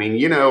people. I mean,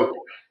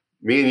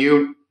 me and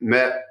you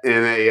met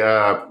in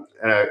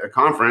a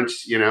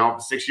conference,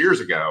 6 years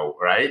ago,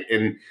 right?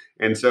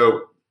 And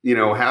so,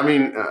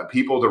 having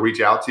people to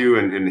reach out to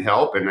and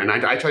help, and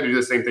I try to do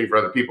the same thing for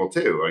other people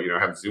too.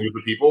 Have Zooms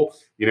with people.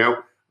 You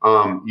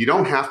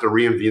don't have to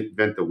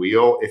reinvent the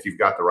wheel if you've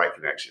got the right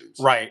connections.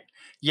 Right.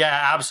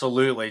 Yeah,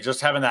 absolutely. Just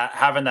having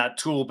that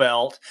tool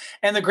belt.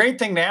 And the great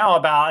thing now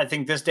about, I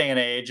think, this day and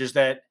age is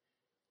that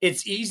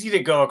it's easy to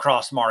go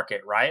across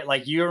market, right?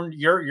 Like you're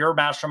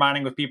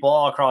masterminding with people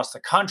all across the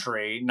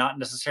country, not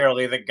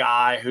necessarily the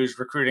guy who's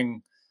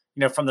recruiting,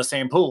 from the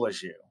same pool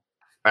as you.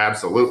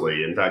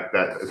 Absolutely. In fact,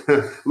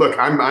 look,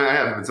 I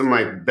have some of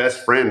my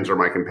best friends are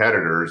my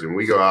competitors, and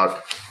we go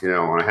out,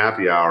 on a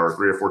happy hour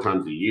 3 or 4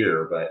 times a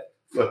year. But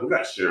look, we're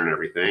not sharing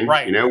everything,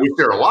 right? We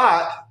share a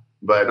lot,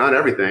 but not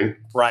everything,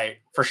 right?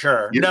 For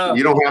sure. You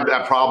don't have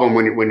that problem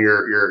when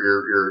you're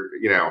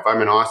if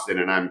I'm in Austin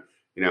and I'm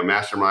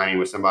masterminding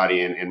with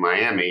somebody in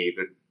Miami,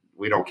 that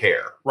we don't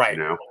care. Right.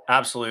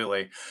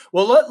 Absolutely.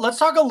 Well, let's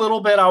talk a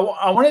little bit.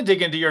 I want to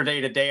dig into your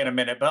day-to-day in a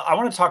minute, but I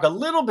want to talk a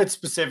little bit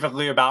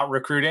specifically about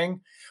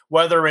recruiting,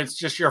 whether it's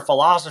just your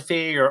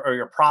philosophy or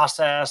your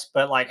process,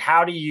 but like,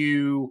 how do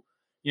you,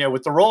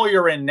 with the role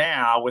you're in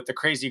now, with the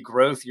crazy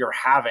growth you're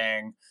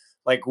having,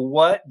 like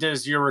what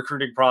does your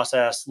recruiting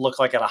process look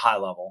like at a high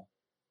level?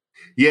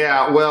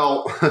 Yeah,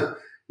 well,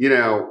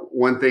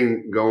 one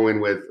thing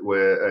going with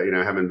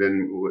having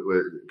been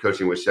with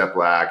coaching with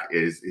Sheplak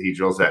is he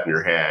drills that in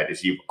your head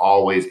is you've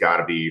always got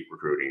to be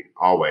recruiting,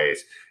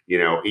 always.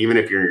 Even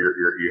if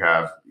you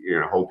have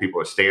hold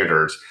people as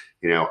standards,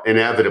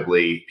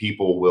 inevitably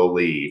people will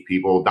leave,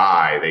 people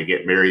die, they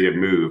get married and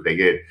move, they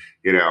get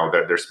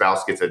their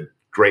spouse gets a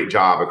great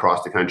job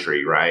across the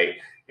country, right?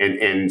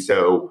 And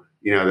so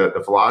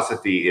the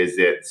philosophy is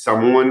that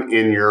someone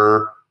in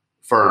your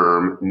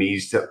firm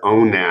needs to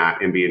own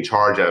that and be in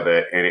charge of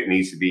it, and it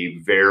needs to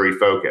be very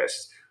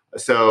focused.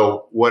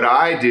 So what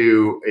I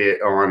do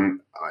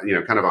on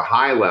kind of a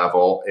high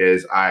level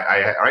is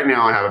I right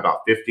now I have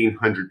about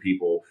 1,500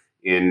 people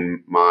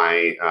in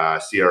my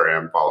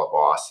CRM Follow Up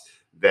Boss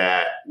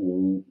that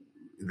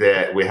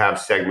we have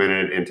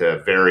segmented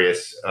into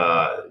various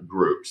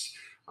groups,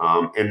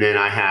 and then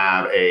I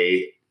have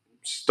a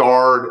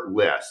starred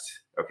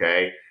list.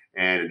 Okay,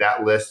 and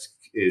that list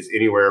is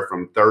anywhere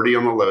from 30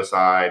 on the low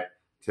side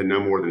to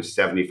no more than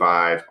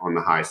 75 on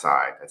the high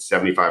side. That's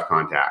 75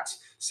 contacts.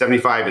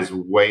 75 is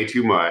way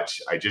too much.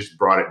 I just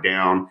brought it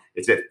down.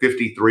 It's at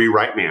 53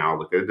 right now.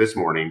 Look at it this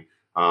morning.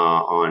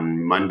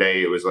 On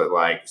Monday, it was at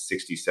like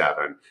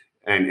 67.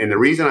 And the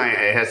reason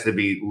it has to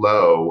be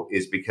low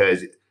is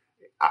because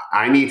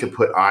I need to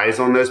put eyes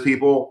on those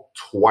people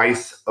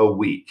twice a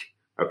week.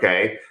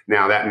 Okay.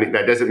 Now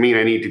that doesn't mean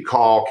I need to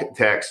call,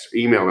 text,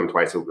 email them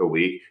twice a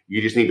week. You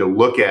just need to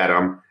look at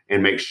them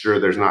and make sure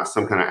there's not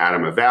some kind of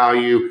atom of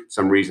value,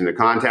 some reason to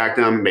contact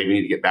them. Maybe you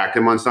need to get back to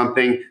them on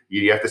something.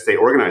 You have to stay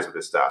organized with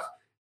this stuff.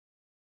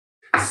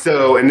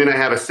 So, and then I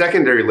have a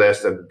secondary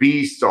list of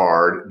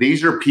B-starred.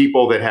 These are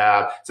people that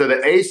have, so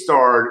the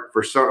A-starred,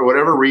 for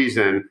whatever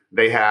reason,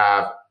 they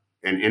have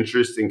an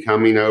interest in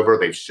coming over.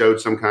 They've showed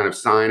some kind of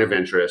sign of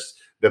interest.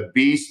 The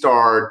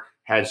B-starred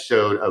has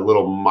showed a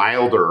little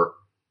milder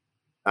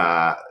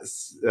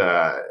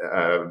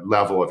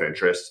level of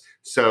interest.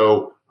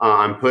 So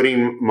I'm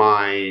putting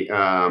my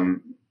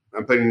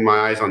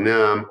eyes on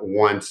them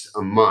once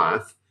a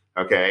month.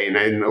 Okay.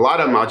 And a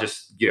lot of them I'll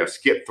just,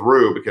 skip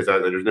through because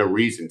there's no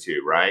reason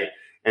to, right?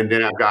 And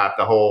then I've got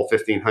the whole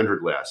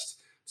 1,500 list.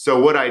 So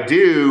what I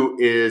do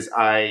is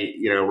I,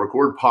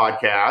 record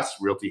podcasts,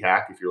 Realty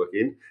Hack, if you're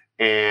looking,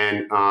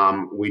 and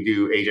we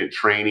do agent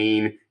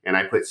training, and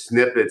I put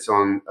snippets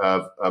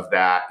of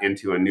that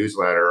into a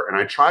newsletter. And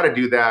I try to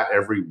do that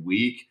every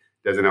week.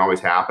 Doesn't always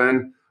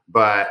happen,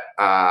 but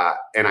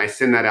and I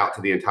send that out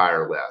to the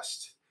entire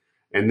list.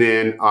 And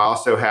then I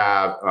also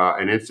have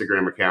an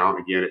Instagram account.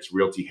 Again, it's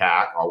Realty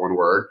Hack, all one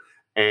word.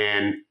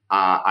 And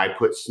I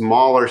put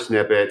smaller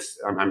snippets.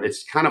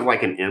 It's kind of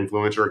like an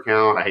influencer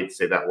account. I hate to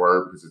say that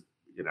word because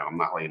I'm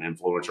not like an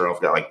influencer.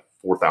 I've got like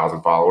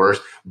 4,000 followers,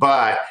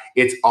 but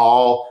it's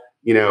all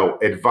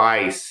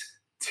advice,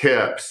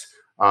 tips,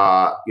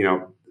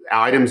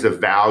 items of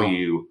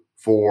value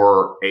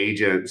for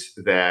agents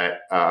that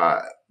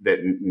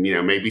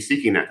may be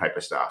seeking that type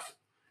of stuff.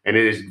 And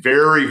it is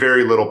very,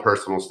 very little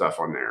personal stuff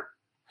on there.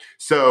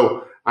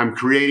 So I'm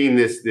creating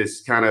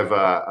this kind of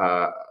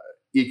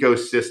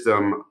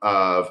ecosystem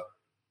of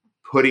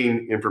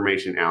putting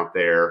information out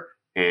there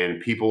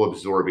and people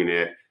absorbing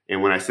it.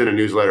 And when I send a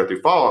newsletter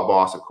through Follow Up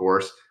Boss, of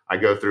course, I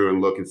go through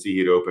and look and see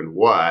who'd opened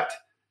what.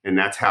 And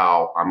that's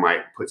how I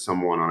might put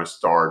someone on a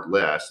starred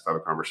list if I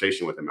have a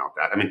conversation with them about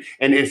that. I mean,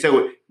 and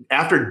so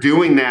after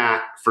doing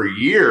that for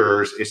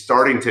years, it's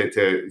starting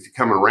to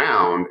come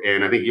around.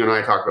 And I think you and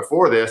I talked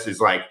before this is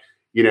like,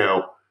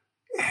 now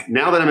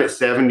that I'm at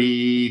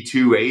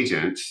 72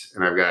 agents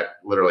and I've got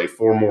literally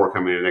 4 more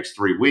coming in the next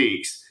 3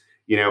 weeks,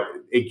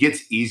 it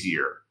gets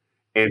easier.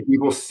 And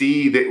people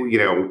see that, we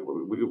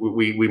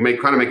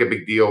kind of make a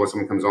big deal when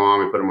someone comes on.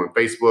 We put them on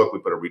Facebook. We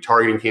put a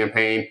retargeting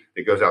campaign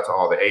that goes out to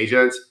all the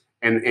agents,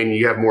 and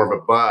you have more of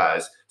a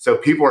buzz. So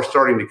people are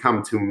starting to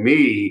come to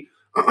me,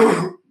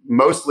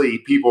 mostly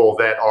people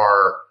that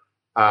are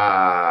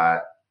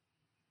that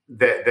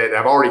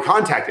I've already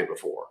contacted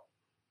before,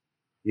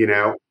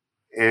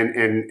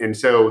 and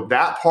so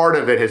that part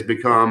of it has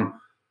become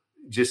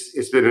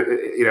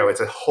it's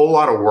a whole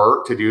lot of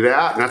work to do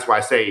that. And that's why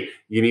I say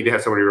you need to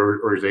have somebody in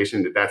your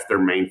organization that's their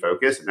main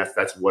focus. And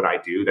that's what I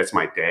do. That's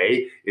my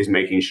day, is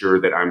making sure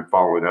that I'm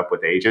following up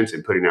with agents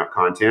and putting out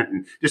content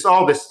and just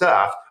all this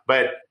stuff.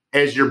 But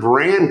as your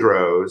brand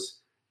grows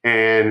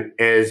and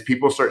as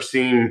people start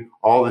seeing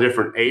all the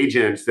different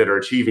agents that are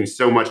achieving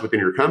so much within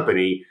your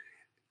company,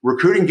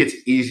 recruiting gets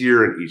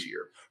easier and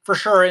easier. For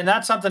sure. And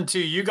that's something too,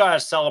 you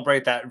guys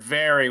celebrate that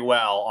very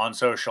well on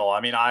social.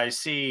 I mean, I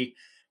see,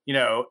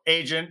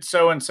 agent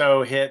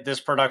so-and-so hit this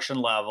production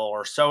level,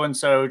 or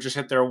so-and-so just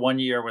hit their 1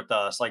 year with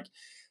us. Like,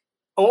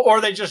 or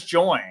they just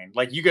joined.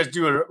 Like, you guys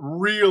do a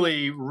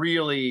really,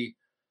 really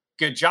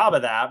good job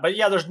of that. But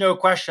yeah, there's no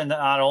question that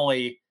not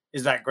only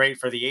is that great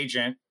for the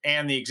agent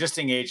and the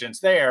existing agents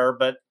there,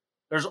 but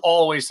there's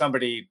always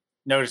somebody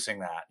noticing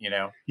that,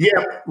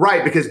 Yeah,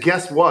 right. Because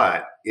guess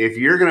what? If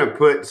you're going to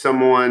put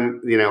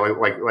someone,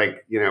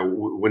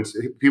 when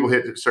people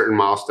hit certain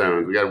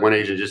milestones, we got one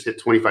agent just hit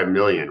 25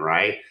 million,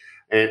 right?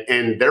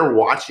 And they're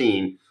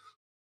watching,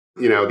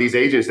 these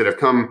agents that have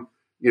come,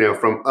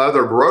 from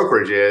other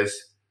brokerages,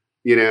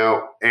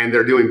 and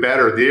they're doing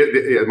better.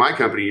 My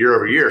company year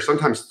over year,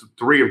 sometimes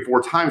 3 and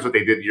 4 times what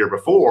they did the year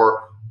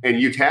before, and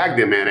you tag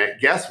them in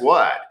it. Guess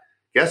what?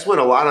 Guess what?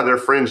 A lot of their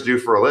friends do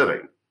for a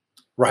living.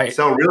 Right.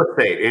 Sell real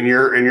estate in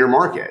your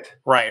market.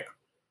 Right.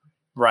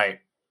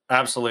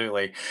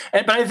 Absolutely.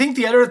 But I think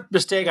the other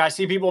mistake I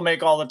see people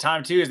make all the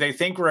time too is they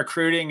think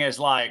recruiting is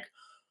like,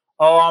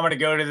 oh, I'm going to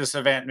go to this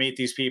event, meet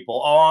these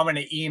people. Oh, I'm going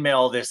to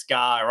email this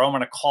guy, or I'm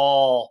going to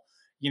call,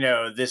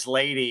 this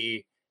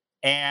lady.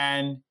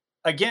 And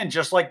again,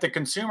 just like the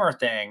consumer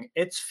thing,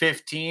 it's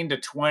 15 to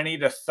 20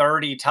 to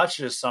 30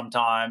 touches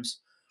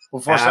sometimes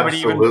before somebody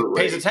even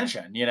pays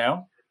attention,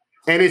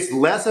 And it's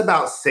less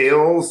about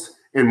sales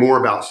and more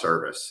about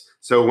service.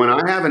 So when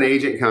I have an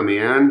agent come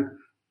in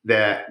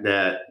that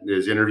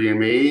is interviewing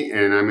me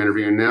and I'm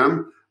interviewing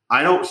them,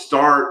 I don't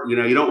start, you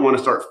don't want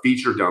to start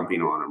feature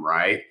dumping on them,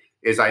 right?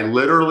 Is I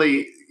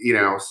literally,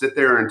 sit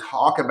there and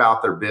talk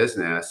about their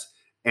business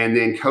and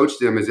then coach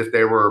them as if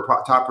they were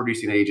a top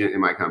producing agent in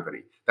my company.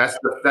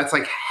 That's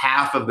like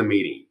half of the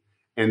meeting.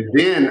 And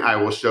then I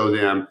will show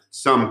them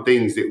some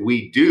things that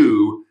we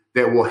do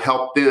that will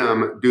help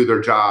them do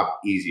their job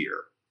easier.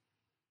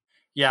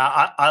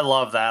 Yeah, I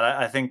love that.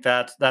 I think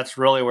that's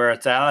really where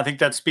it's at. I think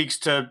that speaks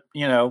to,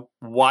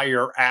 why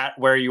you're at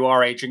where you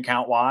are agent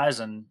count wise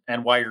and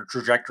why your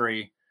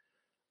trajectory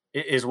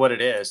is what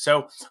it is.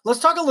 So let's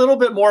talk a little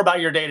bit more about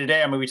your day to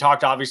day. I mean, we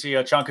talked obviously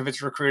a chunk of it's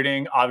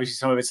recruiting, obviously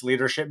some of it's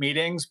leadership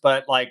meetings,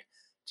 but like,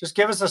 just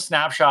give us a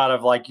snapshot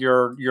of like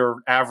your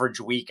average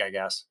week, I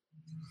guess.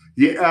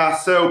 Yeah.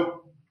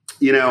 So,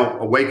 I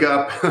wake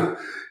up,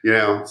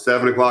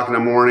 7 o'clock in the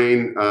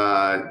morning,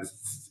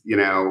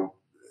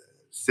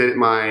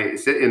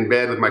 sit in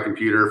bed with my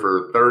computer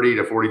for 30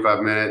 to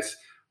 45 minutes,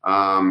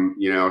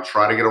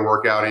 try to get a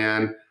workout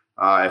in.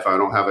 If I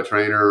don't have a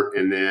trainer,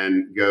 and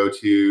then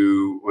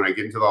when I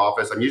get into the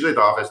office, I'm usually at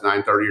the office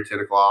 9:30 or 10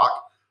 o'clock.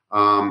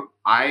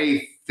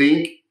 I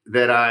think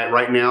that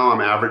right now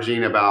I'm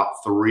averaging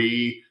about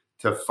 3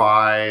 to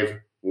 5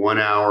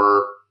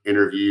 1-hour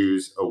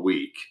interviews a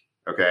week.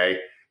 Okay.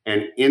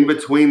 And in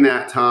between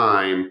that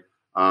time,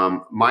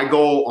 my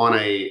goal on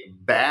a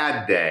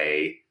bad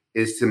day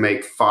is to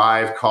make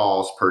 5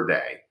 calls per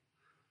day.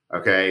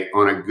 Okay.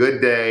 On a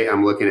good day,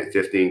 I'm looking at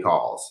 15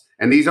 calls.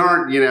 And these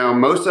aren't,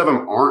 most of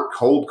them aren't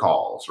cold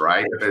calls,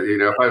 right?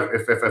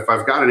 If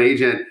I've got an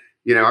agent,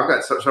 I've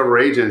got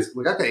several agents.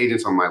 I've got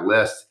agents on my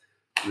list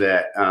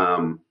that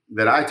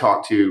I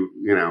talk to,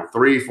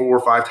 3, 4,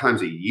 5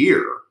 times a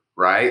year,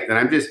 right?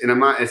 And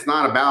it's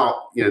not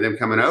about, them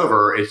coming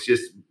over. It's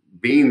just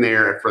being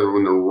there for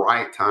when the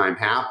right time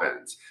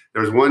happens.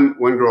 There's one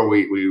girl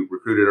we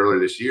recruited earlier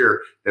this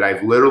year that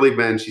I've literally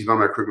she's been on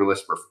my recruitment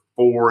list for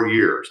 4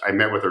 years. I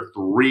met with her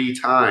 3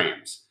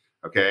 times.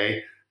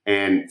 Okay.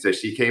 And so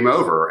she came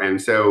over.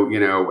 And so,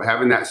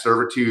 having that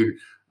servitude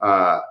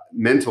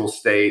mental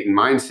state and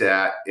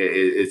mindset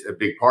is a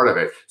big part of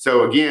it.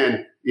 So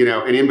again,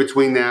 and in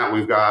between that,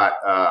 we've got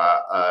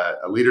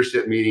a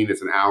leadership meeting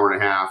that's an hour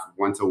and a half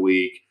once a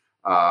week.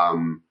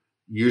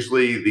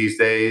 usually these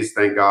days,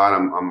 thank God,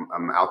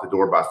 I'm out the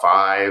door by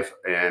 5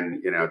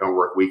 and, don't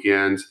work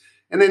weekends.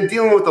 And then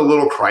dealing with the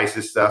little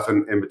crisis stuff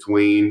in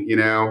between,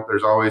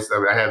 there's always,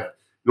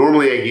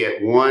 normally I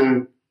get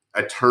one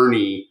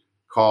attorney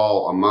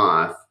call a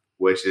month,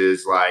 which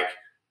is like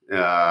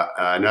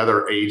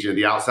another agent,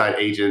 the outside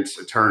agents,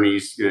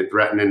 attorneys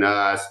threatening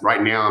us.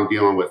 Right now I'm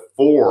dealing with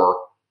 4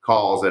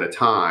 calls at a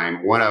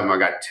time. One of them, I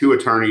got 2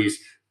 attorneys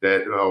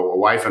that a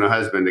wife and a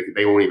husband,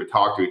 they won't even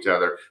talk to each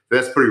other.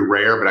 That's pretty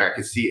rare, but I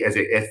can see as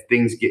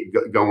things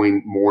get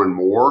going more and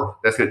more,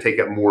 that's going to take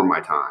up more of my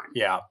time.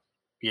 Yeah.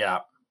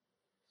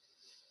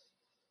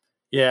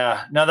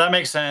 No, that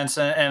makes sense.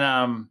 And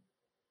I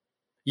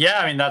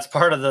mean, that's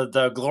part of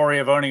the glory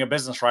of owning a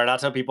business, right? I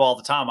tell people all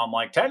the time, I'm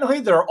like, technically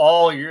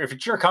if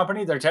it's your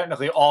company, they're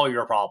technically all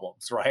your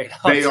problems, right?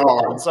 They are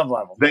on some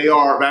level. They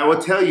are. But I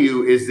will tell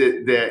you is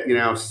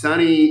that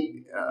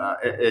Sonny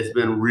has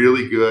been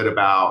really good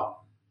about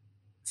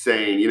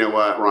saying, you know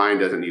what, Ryan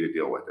doesn't need to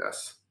deal with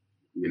this.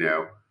 They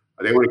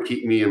want to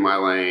keep me in my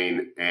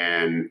lane,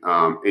 and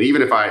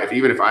even if I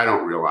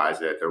don't realize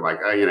it, they're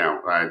like,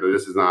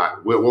 this is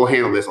not. We'll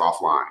handle this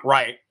offline.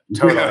 Right.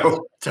 Totally.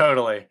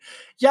 Totally.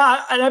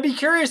 Yeah, and I'd be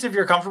curious if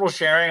you're comfortable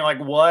sharing, like,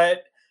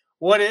 what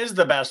is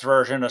the best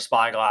version of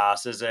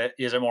Spyglass? Is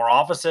it more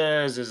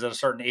offices? Is it a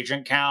certain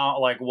agent count?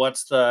 Like,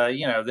 what's the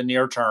the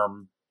near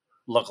term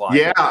look like?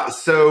 Yeah.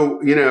 So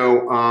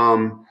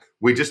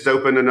we just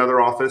opened another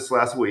office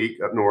last week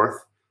up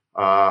north,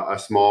 a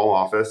small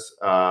office.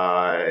 We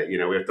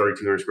have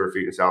 3,200 square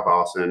feet in South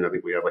Austin. I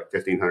think we have like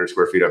 1,500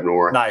 square feet up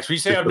north. Nice. When you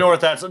say up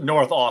north, that's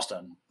North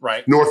Austin,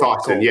 right? North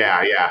Austin. Cool.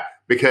 Yeah.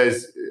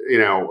 Because,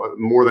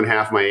 more than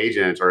half my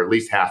agents, or at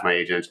least half my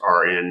agents,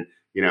 are in,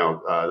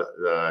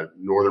 the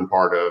northern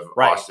part of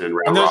Austin.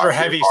 And those are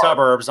heavy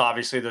suburbs.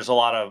 Obviously, there's a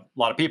lot of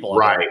people.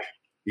 Right.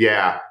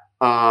 Yeah.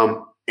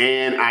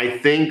 And I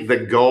think the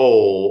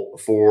goal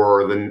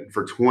for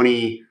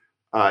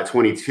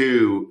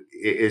 2022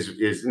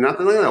 is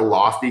nothing like a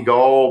lofty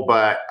goal,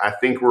 but I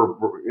think we're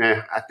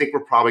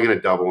probably going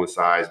to double in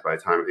size by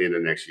the time at the end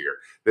of next year.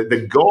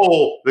 The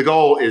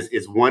goal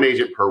is one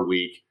agent per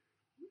week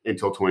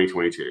until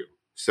 2022.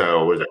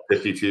 So was it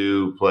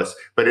 52 plus?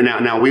 But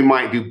now we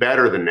might do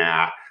better than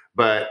that.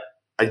 But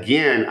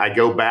again, I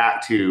go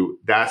back to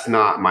that's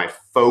not my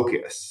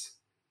focus.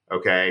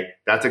 Okay,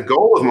 that's a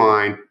goal of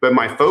mine, but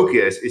my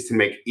focus is to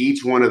make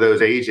each one of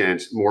those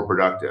agents more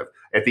productive.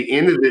 At the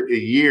end of the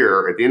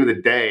year, at the end of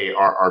the day,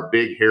 our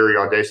big, hairy,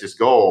 audacious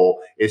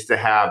goal is to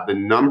have the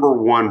number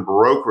one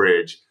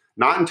brokerage,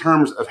 not in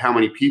terms of how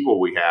many people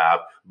we have,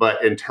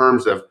 but in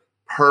terms of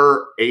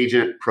per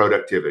agent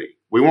productivity.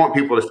 We want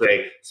people to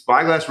say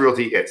Spyglass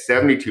Realty at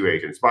 72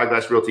 agents,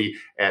 Spyglass Realty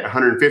at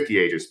 150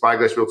 agents,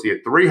 Spyglass Realty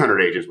at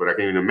 300 agents, but I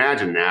can't even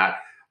imagine that.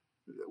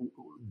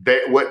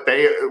 What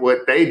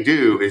they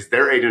do is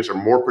their agents are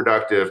more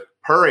productive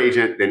per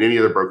agent than any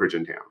other brokerage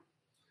in town.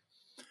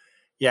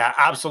 Yeah,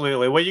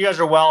 absolutely. Well, you guys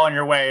are well on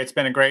your way. It's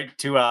been great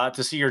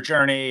to see your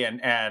journey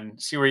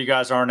and see where you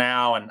guys are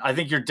now. And I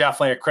think you're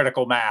definitely a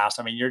critical mass.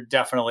 I mean, you're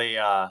definitely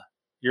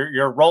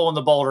you're rolling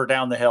the boulder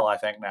down the hill, I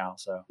think, now.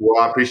 So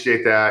well, I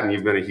appreciate that, and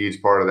you've been a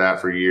huge part of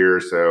that for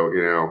years. So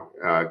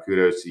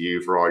kudos to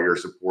you for all your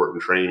support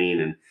and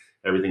training and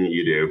everything that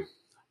you do.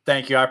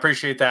 Thank you. I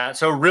appreciate that.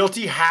 So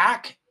Realty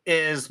Hack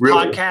is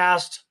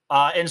podcast,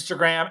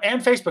 Instagram,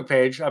 and Facebook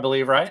page, I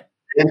believe, right?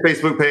 And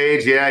Facebook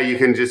page, yeah. You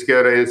can just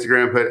go to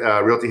Instagram, put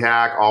Realty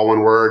Hack, all one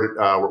word.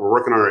 We're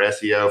working on our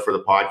SEO for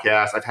the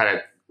podcast.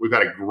 We've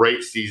had a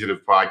great season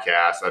of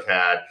podcasts. I've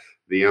had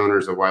the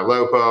owners of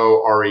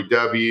Ylopo,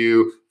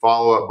 REW,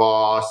 Follow Up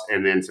Boss,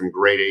 and then some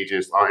great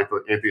agents,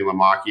 Anthony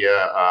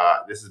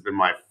Lamacchia. This has been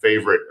my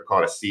favorite, I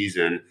call it a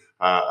season,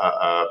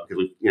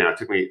 because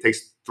it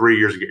takes 3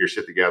 years to get your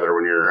shit together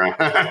when you're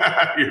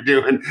you're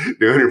doing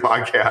your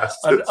podcast.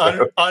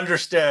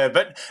 Understood.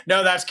 But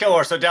no, that's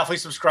killer. So definitely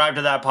subscribe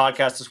to that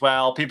podcast as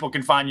well. People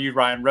can find you,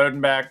 Ryan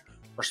Rodenbeck,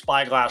 or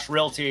Spyglass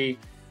Realty.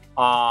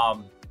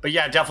 But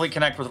yeah, definitely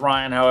connect with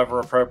Ryan however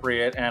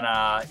appropriate. And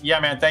yeah,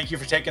 man, thank you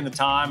for taking the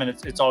time. And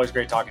it's always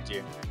great talking to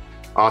you.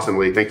 Awesome,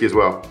 Lee. Thank you as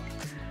well.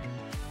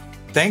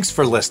 Thanks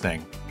for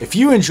listening. If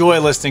you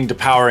enjoy listening to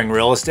Powering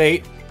Real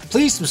Estate,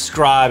 please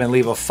subscribe and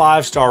leave a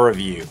 5-star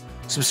review.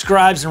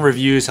 Subscribes and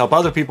reviews help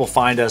other people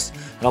find us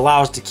and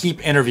allow us to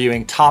keep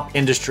interviewing top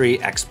industry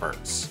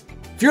experts.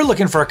 If you're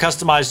looking for a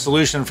customized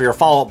solution for your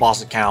Follow Up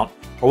Boss account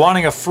or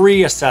wanting a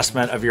free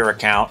assessment of your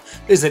account,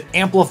 visit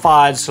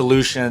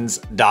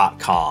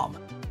AmplifiedSolutions.com.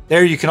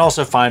 There you can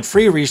also find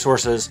free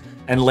resources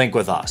and link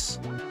with us.